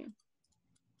COVID-19.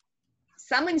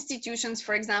 Some institutions,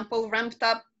 for example, ramped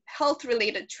up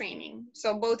health-related training,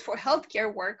 so both for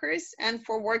healthcare workers and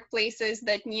for workplaces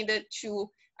that needed to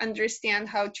understand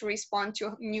how to respond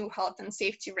to new health and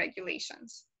safety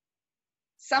regulations.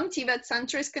 Some TVET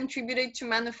centers contributed to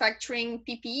manufacturing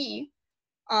PPE,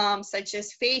 such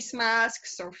as face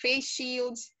masks or face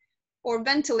shields, or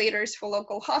ventilators for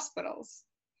local hospitals.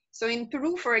 So in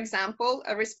Peru, for example,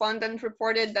 a respondent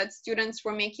reported that students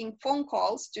were making phone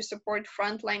calls to support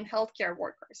frontline healthcare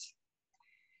workers.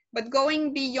 But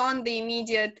going beyond the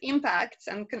immediate impacts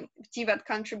and TVET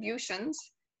contributions,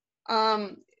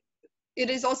 it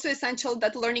is also essential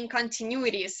that learning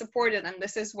continuity is supported, and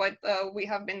this is what we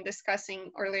have been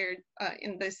discussing earlier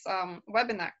in this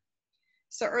webinar.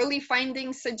 So early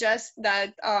findings suggest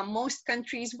that most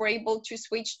countries were able to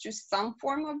switch to some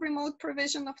form of remote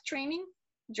provision of training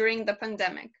during the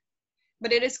pandemic.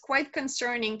 But it is quite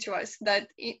concerning to us that,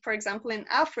 for example, in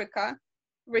Africa,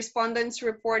 respondents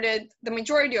reported, the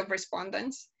majority of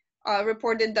respondents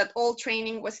reported that all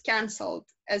training was canceled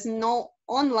as no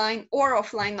online or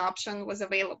offline option was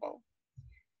available.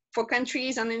 For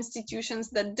countries and institutions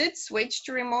that did switch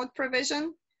to remote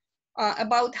provision,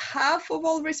 about half of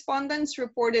all respondents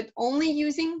reported only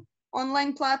using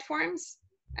online platforms,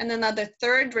 and another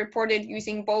third reported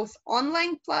using both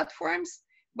online platforms,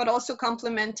 but also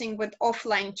complementing with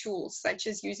offline tools, such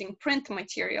as using print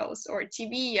materials or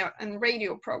TV and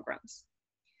radio programs.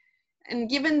 And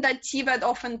given that TVET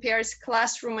often pairs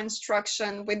classroom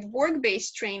instruction with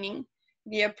work-based training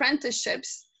via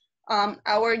apprenticeships,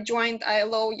 our joint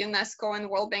ILO, UNESCO, and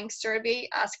World Bank survey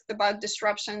asked about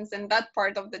disruptions in that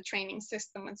part of the training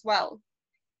system as well.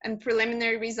 And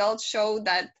preliminary results show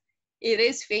that it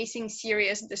is facing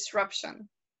serious disruption,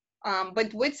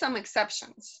 but with some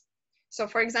exceptions. So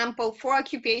for example, for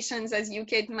occupations, as you,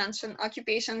 Kate, mentioned,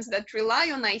 occupations that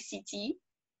rely on ICT,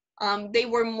 they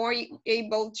were more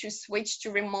able to switch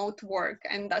to remote work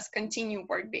and thus continue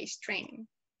work-based training.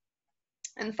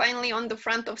 And finally, on the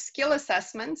front of skill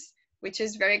assessments, which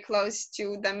is very close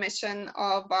to the mission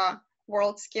of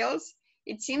WorldSkills,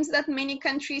 it seems that many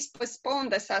countries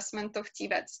postponed assessment of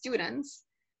TVET students,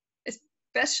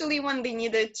 especially when they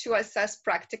needed to assess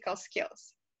practical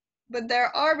skills. But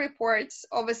there are reports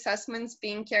of assessments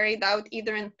being carried out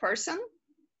either in person,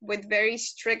 with very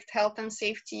strict health and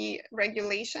safety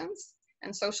regulations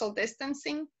and social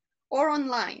distancing, or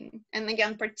online. And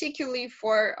again, particularly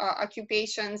for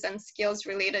occupations and skills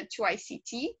related to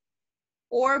ICT,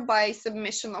 or by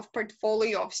submission of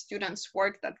portfolio of students'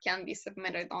 work that can be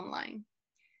submitted online.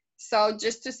 So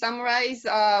just to summarize,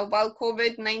 while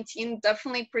COVID-19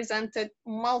 definitely presented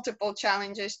multiple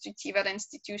challenges to TVET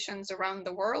institutions around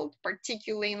the world,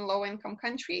 particularly in low-income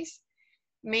countries,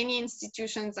 many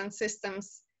institutions and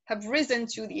systems have risen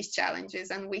to these challenges,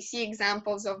 and we see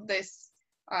examples of this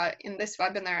in this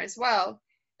webinar as well.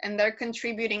 And they're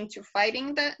contributing to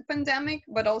fighting the pandemic,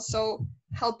 but also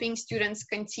helping students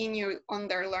continue on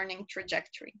their learning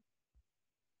trajectory.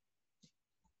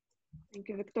 Thank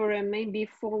you, Victoria. Maybe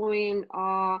following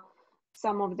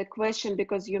some of the question,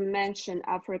 because you mentioned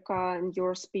Africa in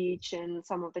your speech and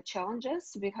some of the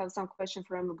challenges, we have some question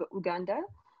from Uganda.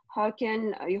 How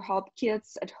can you help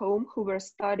kids at home who were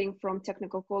studying from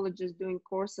technical colleges doing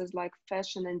courses like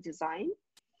fashion and design?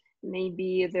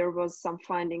 Maybe there was some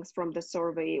findings from the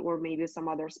survey, or maybe some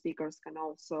other speakers can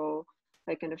also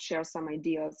kind of share some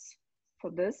ideas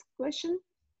for this question.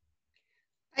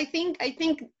 I think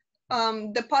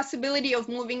the possibility of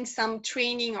moving some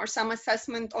training or some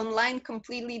assessment online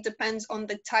completely depends on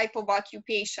the type of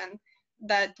occupation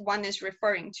that one is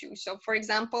referring to. So for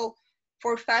example,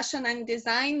 for fashion and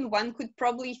design, one could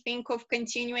probably think of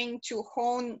continuing to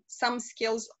hone some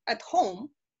skills at home.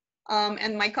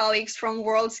 And my colleagues from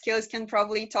WorldSkills can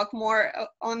probably talk more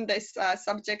on this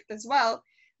subject as well.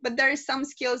 But there are some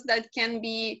skills that can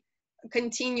be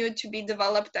continued to be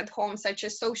developed at home, such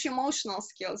as socio-emotional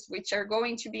skills, which are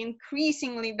going to be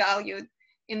increasingly valued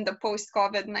in the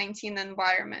post-COVID-19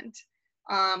 environment.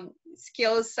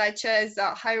 Skills such as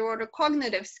higher order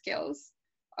cognitive skills,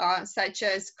 such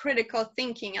as critical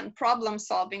thinking and problem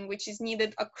solving, which is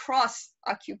needed across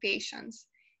occupations.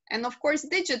 And of course,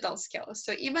 digital skills.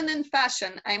 So even in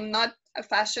fashion, I'm not a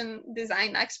fashion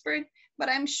design expert, but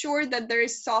I'm sure that there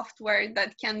is software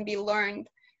that can be learned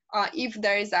if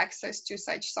there is access to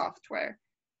such software.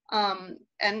 And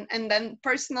then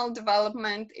personal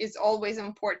development is always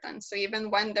important. So even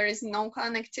when there is no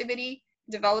connectivity,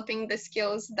 developing the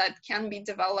skills that can be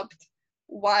developed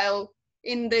while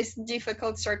in these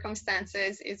difficult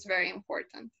circumstances is very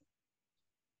important.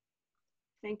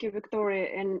 Thank you, Victoria.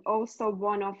 And also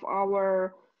one of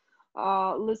our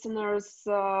listeners,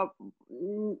 our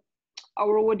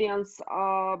audience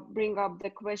bring up the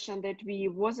question that we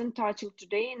wasn't touching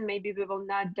today, and maybe we will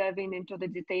not dive into the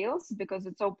details because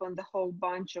it's opened a whole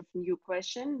bunch of new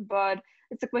questions, but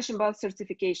it's a question about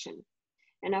certification.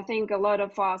 And I think a lot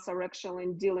of us are actually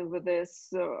dealing with this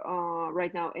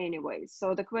right now anyway.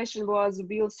 So the question was,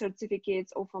 will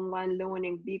certificates of online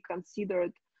learning be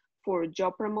considered for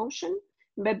job promotion?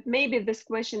 But maybe this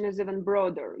question is even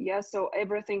broader. Yeah, so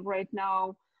everything right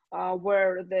now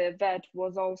where the VET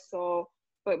was also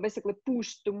basically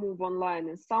pushed to move online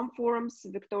in some forms.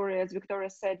 Victoria, as Victoria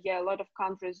said, yeah, a lot of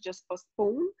countries just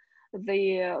postpone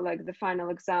the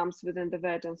final exams within the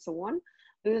VET and so on.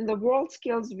 But in the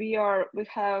WorldSkills, we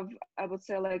have, I would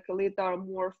say, like a little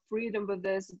more freedom with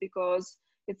this, because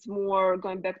it's more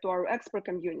going back to our expert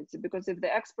community. Because if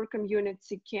the expert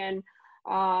community can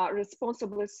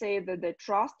responsibly say that they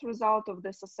trust result of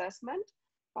this assessment,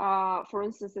 for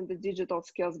instance, in the digital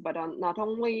skills, but not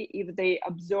only, if they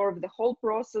observe the whole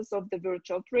process of the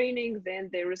virtual training,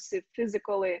 then they receive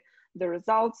physically the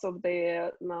results of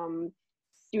the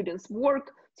students'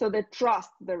 work, so they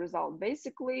trust the result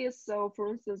basically. So for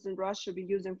instance, in Russia, we're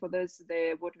using for this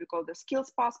what we call the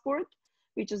skills passport,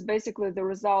 which is basically the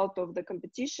result of the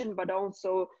competition, but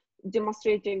also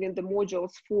demonstrating in the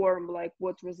modules form like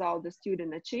what result the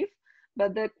student achieved.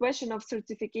 But the question of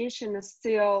certification is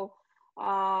still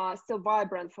still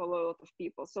vibrant for a lot of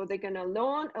people. So they're going to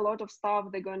learn a lot of stuff.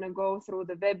 They're going to go through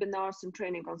the webinars and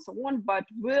training and so on. But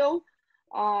will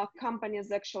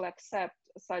companies actually accept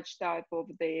such type of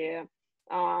the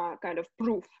kind of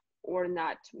proof or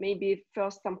not? Maybe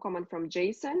first some comment from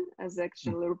Jason as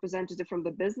actually representative from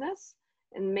the business,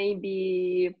 and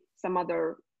maybe some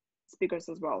other speakers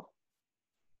as well.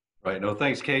 Right. No,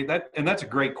 thanks, Kate. That's a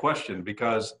great question,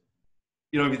 because,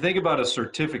 if you think about a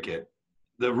certificate,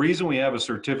 the reason we have a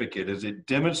certificate is it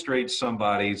demonstrates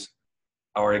somebody's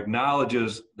or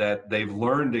acknowledges that they've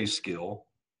learned a skill,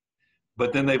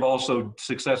 but then they've also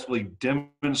successfully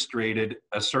demonstrated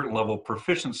a certain level of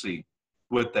proficiency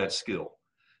with that skill.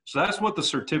 So that's what the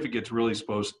certificate's really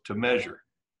supposed to measure.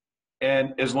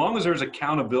 And as long as there's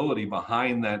accountability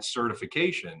behind that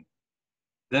certification,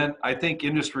 then I think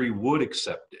industry would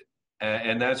accept it.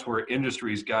 And that's where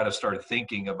industry's got to start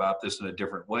thinking about this in a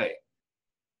different way.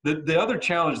 The other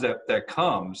challenge that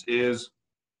comes is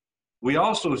we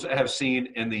also have seen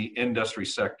in the industry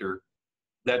sector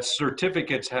that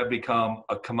certificates have become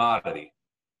a commodity,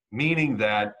 meaning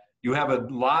that you have a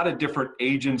lot of different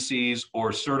agencies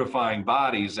or certifying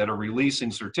bodies that are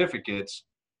releasing certificates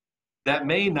that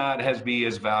may not be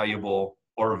as valuable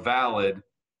or valid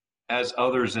as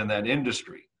others in that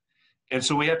industry. And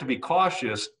so we have to be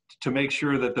cautious to make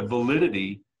sure that the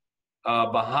validity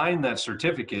behind that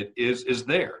certificate is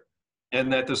there,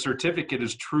 and that the certificate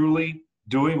is truly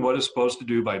doing what it's supposed to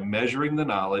do by measuring the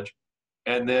knowledge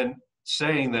and then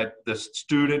saying that the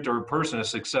student or person has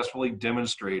successfully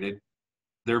demonstrated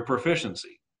their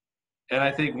proficiency. And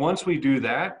I think once we do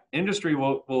that, industry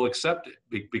will accept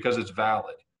it because it's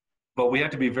valid. But we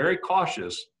have to be very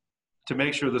cautious to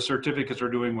make sure the certificates are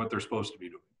doing what they're supposed to be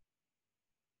doing.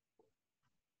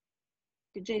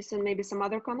 Jason, maybe some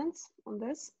other comments on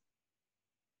this?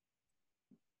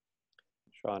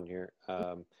 Sean here.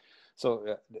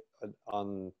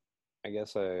 I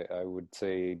guess I would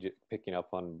say, picking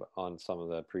up on some of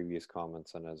the previous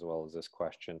comments and as well as this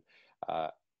question, I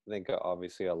think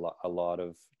obviously a lot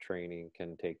of training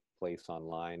can take place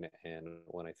online, and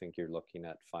when I think you're looking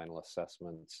at final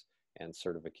assessments and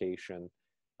certification,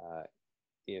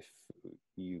 if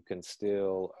you can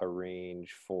still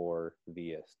arrange for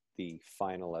the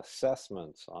final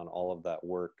assessments on all of that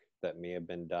work that may have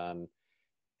been done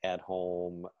at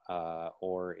home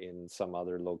or in some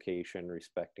other location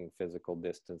respecting physical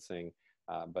distancing.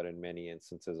 But in many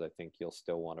instances, I think you'll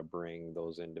still want to bring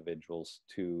those individuals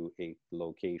to a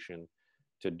location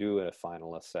to do a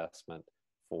final assessment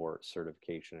for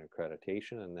certification and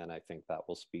accreditation. And then I think that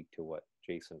will speak to what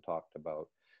Jason talked about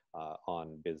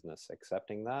on business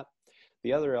accepting that.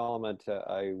 The other element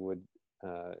I would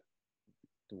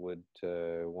want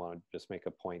to just make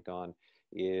a point on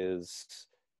is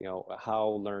how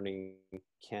learning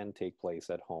can take place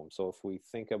at home. So if we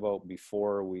think about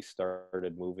before we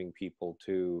started moving people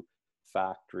to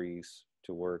factories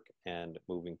to work and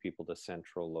moving people to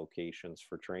central locations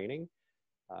for training,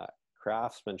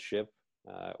 craftsmanship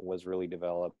was really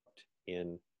developed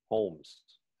in homes,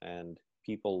 and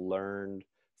people learned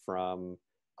from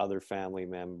other family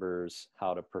members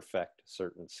how to perfect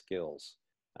certain skills.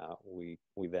 We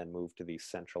then moved to these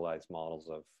centralized models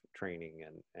of training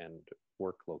and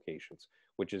work locations,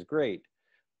 which is great,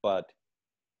 but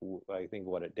I think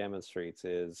what it demonstrates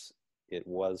is it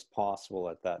was possible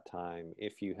at that time,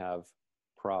 if you have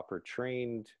proper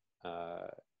trained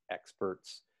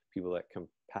experts, people that can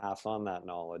pass on that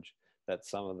knowledge, that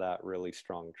some of that really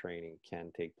strong training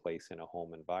can take place in a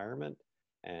home environment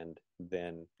and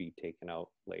then be taken out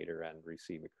later and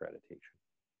receive accreditation.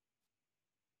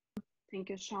 Thank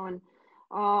you, Sean.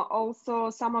 Also,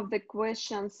 some of the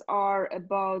questions are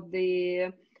about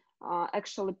the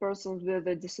actually persons with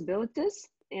the disabilities,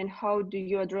 and how do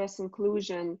you address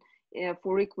inclusion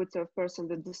for equity of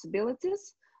persons with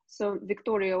disabilities? So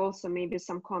Victoria, also maybe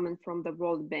some comment from the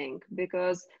World Bank,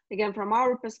 because again, from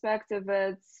our perspective,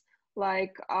 it's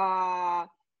like,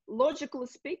 logically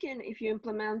speaking, if you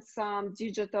implement some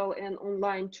digital and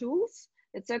online tools,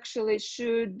 it actually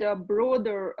should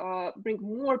bring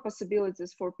more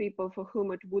possibilities for people for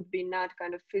whom it would be not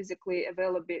kind of physically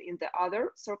available in the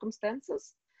other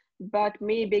circumstances. But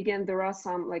maybe again, there are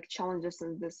some like challenges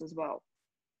in this as well.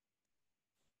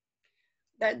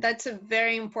 That's a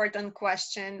very important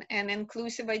question, and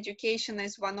inclusive education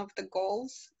is one of the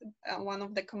goals, one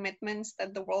of the commitments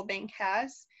that the World Bank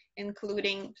has,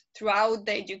 including throughout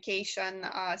the education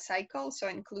cycle, so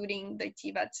including the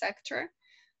TVET sector.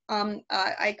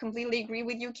 I completely agree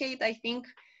with you, Kate. I think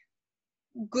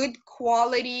good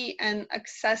quality and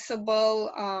accessible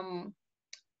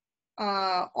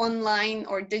online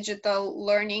or digital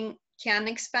learning can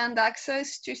expand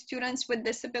access to students with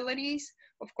disabilities.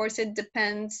 Of course, it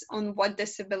depends on what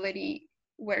disability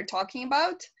we're talking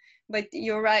about. But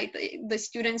you're right, the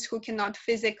students who cannot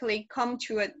physically come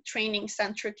to a training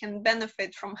center can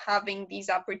benefit from having these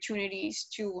opportunities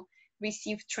to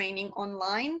receive training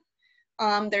online.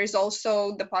 There's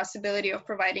also the possibility of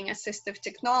providing assistive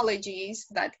technologies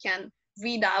that can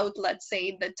read out, let's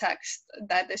say, the text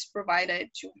that is provided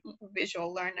to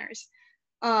visual learners.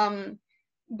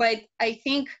 But I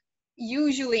think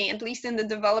usually, at least in the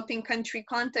developing country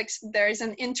context, there is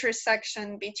an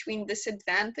intersection between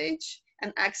disadvantage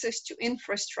and access to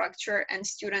infrastructure and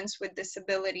students with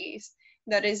disabilities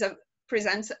that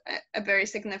presents a very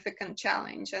significant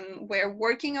challenge, and we're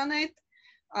working on it,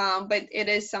 but it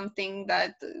is something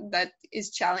that is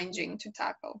challenging to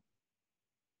tackle.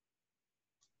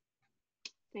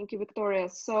 Thank you, Victoria.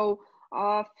 So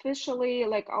officially,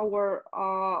 like our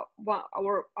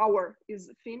hour is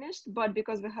finished, but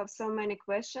because we have so many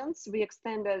questions, we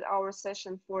extended our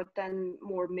session for 10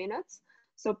 more minutes.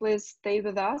 So please stay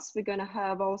with us. We're gonna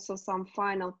have also some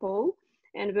final poll,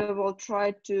 and we will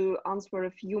try to answer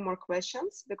a few more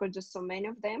questions because just so many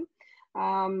of them.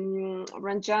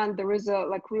 Ranjan, there is a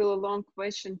really long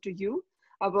question to you.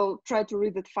 I will try to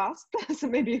read it fast, so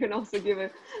maybe you can also give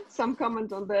some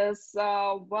comment on this.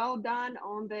 Well done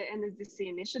on the NSDC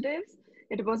initiatives.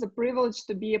 It was a privilege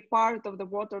to be a part of the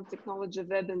water technology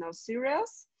webinar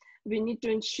series. We need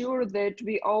to ensure that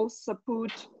we also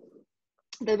put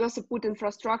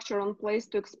infrastructure in place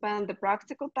to expand the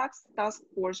practical task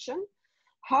portion.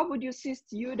 How would you see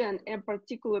student and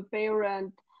particular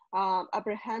parent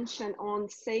apprehension on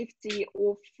safety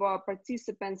of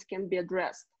participants can be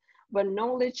addressed? When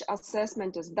knowledge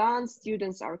assessment is done,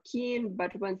 students are keen,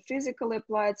 but when physically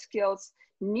applied skills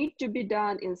need to be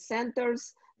done in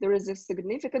centers, there is a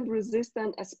significant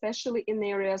resistance, especially in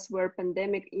areas where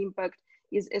pandemic impact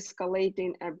is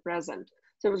escalating at present.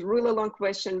 So it was a really long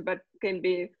question, but can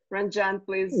be, Ranjan,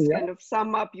 please kind of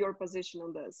sum up your position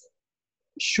on this.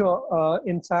 Sure.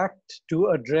 In fact, to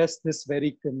address this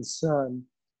very concern,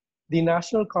 the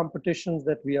national competitions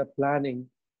that we are planning,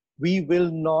 we will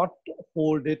not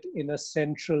hold it in a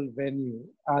central venue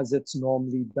as it's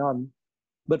normally done.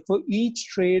 But for each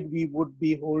trade, we would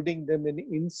be holding them in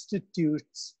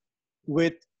institutes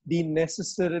with the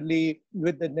necessary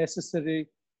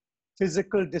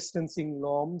physical distancing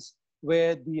norms,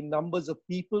 where the numbers of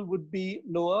people would be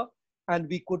lower, and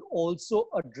we could also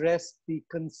address the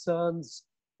concerns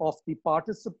of the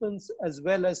participants as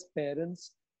well as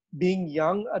parents. Being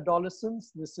young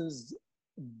adolescents, this is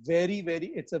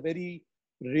it's a very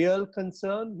real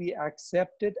concern. We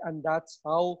accept it, and that's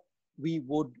how we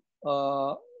would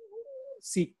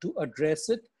seek to address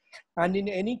it. And in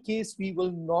any case, we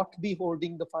will not be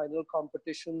holding the final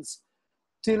competitions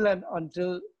till and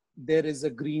until there is a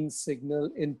green signal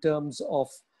in terms of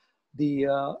the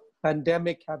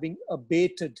pandemic having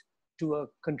abated to a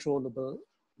controllable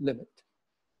limit.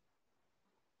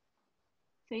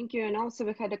 Thank you. And also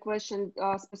we had a question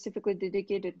specifically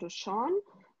dedicated to Sean.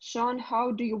 Sean,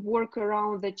 how do you work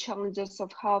around the challenges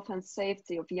of health and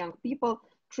safety of young people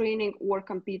training or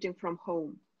competing from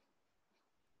home?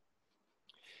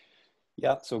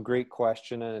 Yeah, so great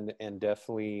question, and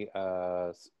definitely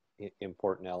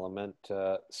important element.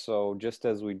 So just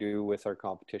as we do with our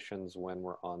competitions when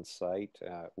we're on site,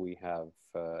 we have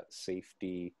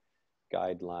safety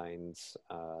guidelines,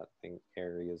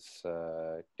 areas,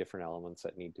 different elements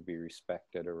that need to be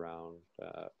respected around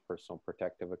personal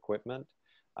protective equipment.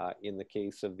 In the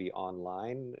case of the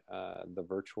online, the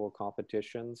virtual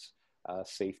competitions,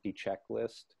 safety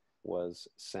checklist was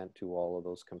sent to all of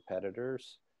those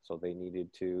competitors. So they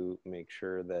needed to make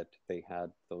sure that they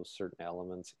had those certain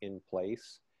elements in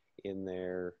place in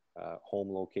their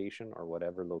home location or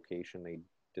whatever location they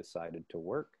decided to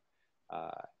work.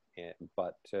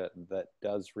 But that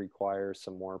does require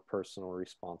some more personal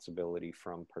responsibility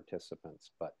from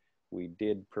participants. But we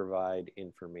did provide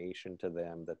information to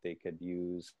them that they could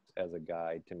use as a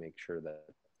guide to make sure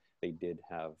that they did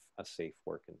have a safe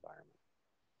work environment.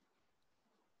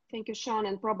 Thank you, Sean.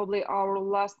 And probably our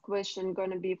last question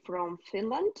going to be from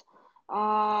Finland,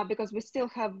 because we still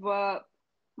have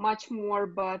much more,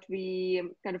 but we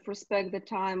kind of respect the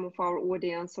time of our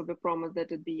audience. So we promise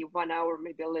that it'd be 1 hour,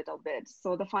 maybe a little bit.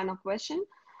 So the final question,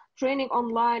 training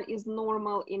online is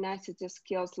normal in ICT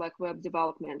skills like web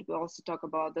development. We also talk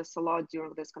about this a lot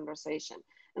during this conversation.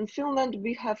 In Finland,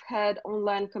 we have had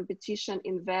online competition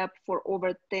in web for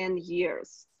over 10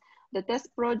 years. The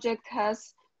test project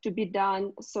has to be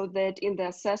done so that in the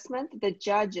assessment, the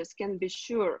judges can be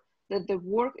sure that the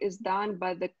work is done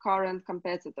by the current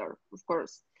competitor, of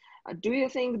course. Do you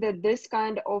think that this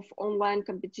kind of online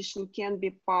competition can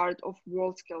be part of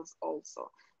WorldSkills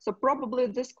also? So probably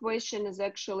this question is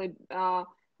actually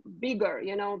bigger,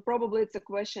 you know, probably it's a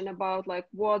question about like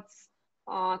what's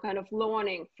kind of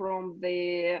learning from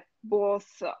the both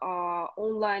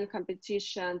online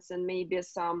competitions and maybe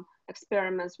some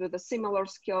experiments with the similar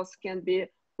skills can be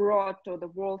brought to the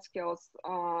WorldSkills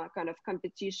kind of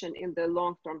competition in the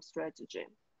long-term strategy.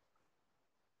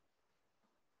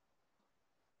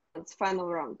 It's final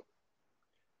round.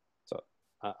 So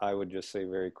I would just say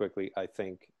very quickly, I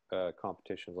think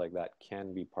competitions like that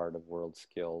can be part of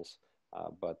WorldSkills,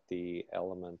 but the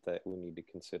element that we need to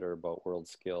consider about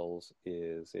WorldSkills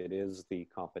is it is the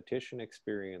competition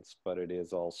experience, but it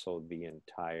is also the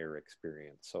entire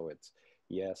experience. So it's,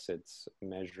 yes, it's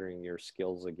measuring your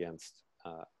skills against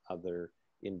other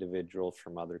individuals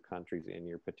from other countries in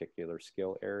your particular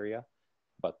skill area,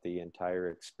 but the entire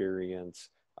experience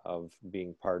of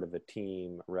being part of a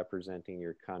team, representing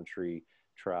your country,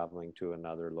 traveling to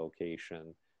another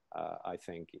location, I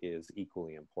think is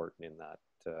equally important in that,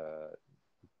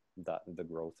 the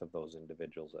growth of those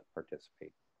individuals that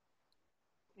participate.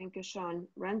 Thank you, Sean.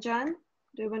 Ranjan,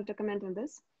 do you want to comment on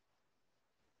this?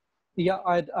 Yeah,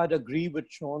 I'd agree with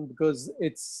Sean, because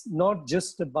it's not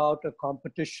just about a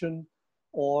competition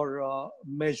or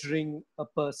measuring a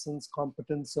person's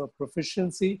competence or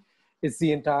proficiency. It's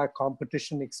the entire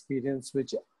competition experience,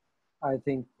 which I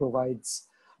think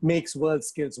makes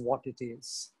WorldSkills what it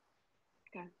is.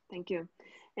 Okay, thank you.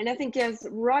 And I think, yes,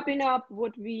 wrapping up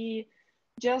what we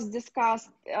just discussed,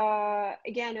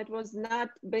 again, it was not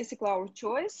basically our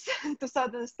choice to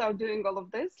suddenly start doing all of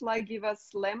this, like give us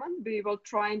lemon. We were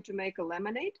trying to make a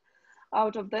lemonade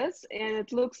out of this. And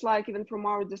it looks like even from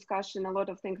our discussion, a lot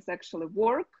of things actually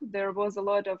work. There was a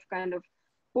lot of kind of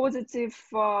positive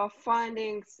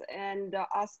findings and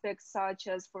aspects, such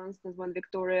as, for instance, when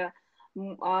Victoria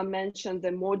mentioned the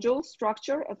module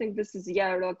structure. I think this is,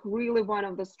 yeah, like really one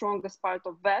of the strongest part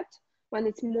of that. When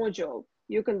it's module,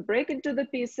 you can break it into the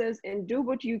pieces and do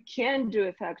what you can do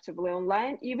effectively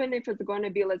online, even if it's going to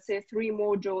be, let's say, 3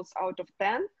 modules out of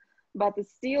 10, but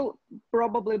it's still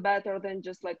probably better than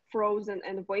just like frozen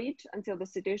and wait until the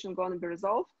situation going to be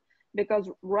resolved. Because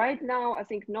right now, I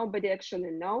think nobody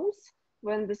actually knows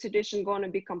when the situation going to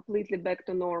be completely back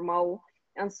to normal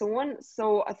and so on.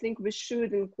 So I think we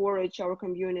should encourage our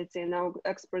community and our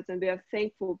experts, and we are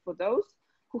thankful for those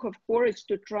who have courage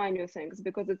to try new things,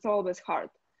 because it's always hard,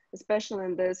 especially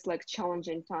in this like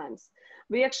challenging times.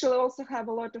 We actually also have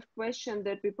a lot of questions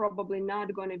that we're probably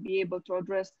not going to be able to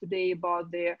address today about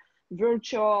the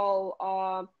virtual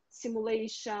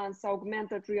simulations,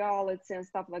 augmented reality and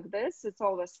stuff like this. It's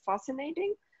always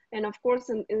fascinating. And of course,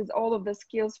 in all of the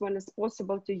skills, when it's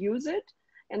possible to use it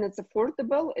and it's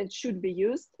affordable, it should be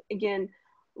used. Again,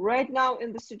 right now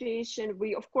in the situation,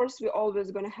 we're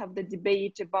always going to have the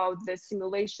debate about the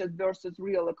simulation versus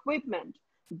real equipment.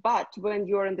 But when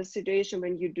you're in the situation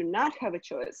when you do not have a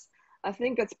choice, I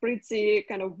think it's pretty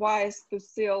kind of wise to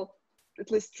still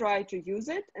at least try to use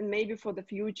it. And maybe for the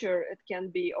future, it can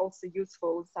be also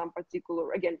useful, some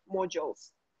particular, again,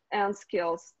 modules and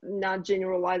skills, not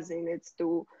generalizing it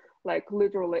to like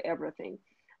literally everything.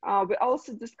 We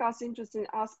also discuss interesting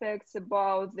aspects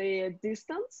about the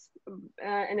distance.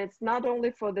 And it's not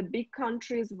only for the big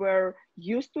countries where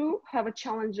used to have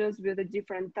challenges with the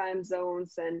different time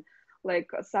zones and like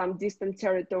some distant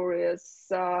territories.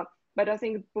 But I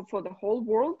think for the whole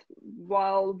world,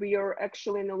 while we are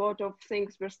actually in a lot of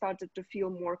things, we're started to feel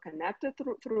more connected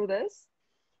through this.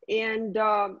 And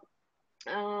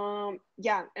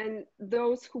yeah, and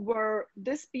those who were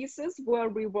these pieces where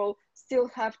we will still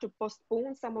have to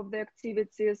postpone some of the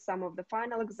activities, some of the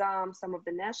final exams, some of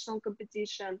the national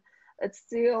competition, it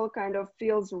still kind of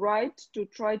feels right to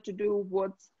try to do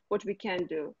what we can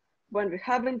do. When we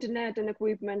have internet and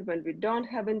equipment, when we don't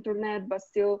have internet, but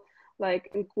still like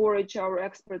encourage our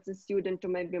experts and students to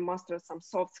maybe master some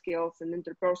soft skills and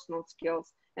interpersonal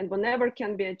skills, and whenever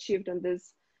can be achieved in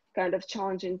this kind of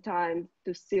challenging time,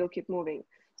 to still keep moving.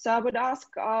 So I would ask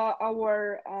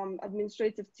our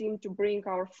administrative team to bring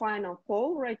our final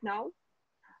poll right now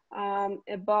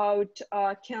about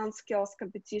can skills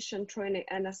competition, training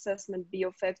and assessment be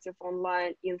effective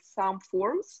online in some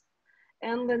forms?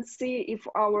 And let's see if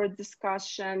our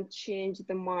discussion changed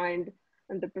the mind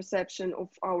and the perception of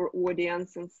our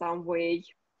audience in some way.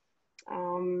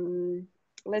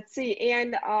 Let's see,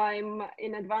 and I'm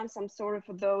in advance, I'm sorry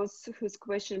for those whose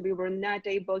question we were not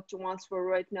able to answer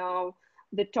right now.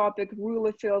 The topic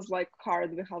really feels like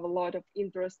hard. We have a lot of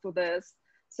interest to this.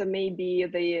 So maybe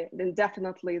then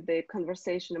definitely the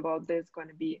conversation about this is going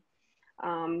to be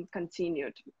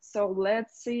continued. So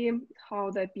let's see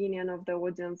how the opinion of the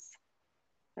audience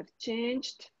have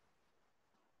changed.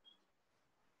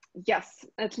 Yes,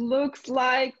 it looks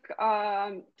like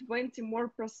 20%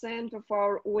 more of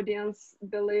our audience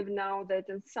believe now that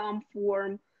in some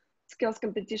form skills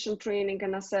competition training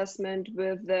and assessment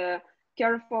with the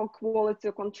careful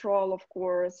quality control, of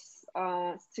course,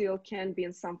 still can be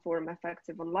in some form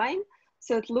effective online.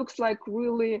 So it looks like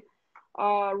really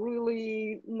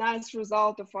nice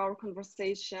result of our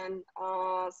conversation.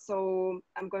 So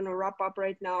I'm going to wrap up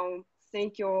right now.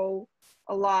 Thank you all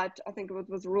a lot. I think it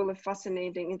was really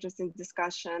fascinating, interesting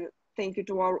discussion. Thank you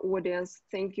to our audience.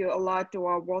 Thank you a lot to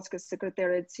our WorldSkills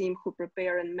Secretariat team who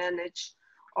prepare and manage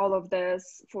all of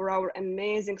this, for our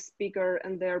amazing speaker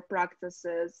and their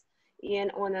practices.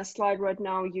 And on a slide right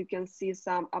now, you can see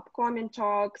some upcoming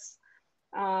talks.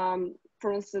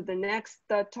 For instance, the next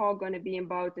talk going to be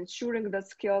about ensuring that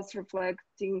skills reflect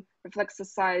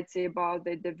society, about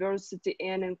the diversity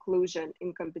and inclusion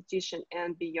in competition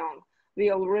and beyond. We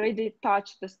already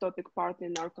touched this topic part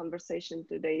in our conversation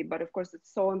today, but of course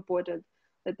it's so important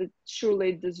that it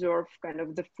surely deserves kind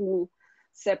of the full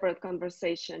separate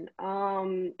conversation.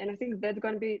 And I think that's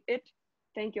going to be it.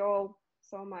 Thank you all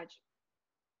so much.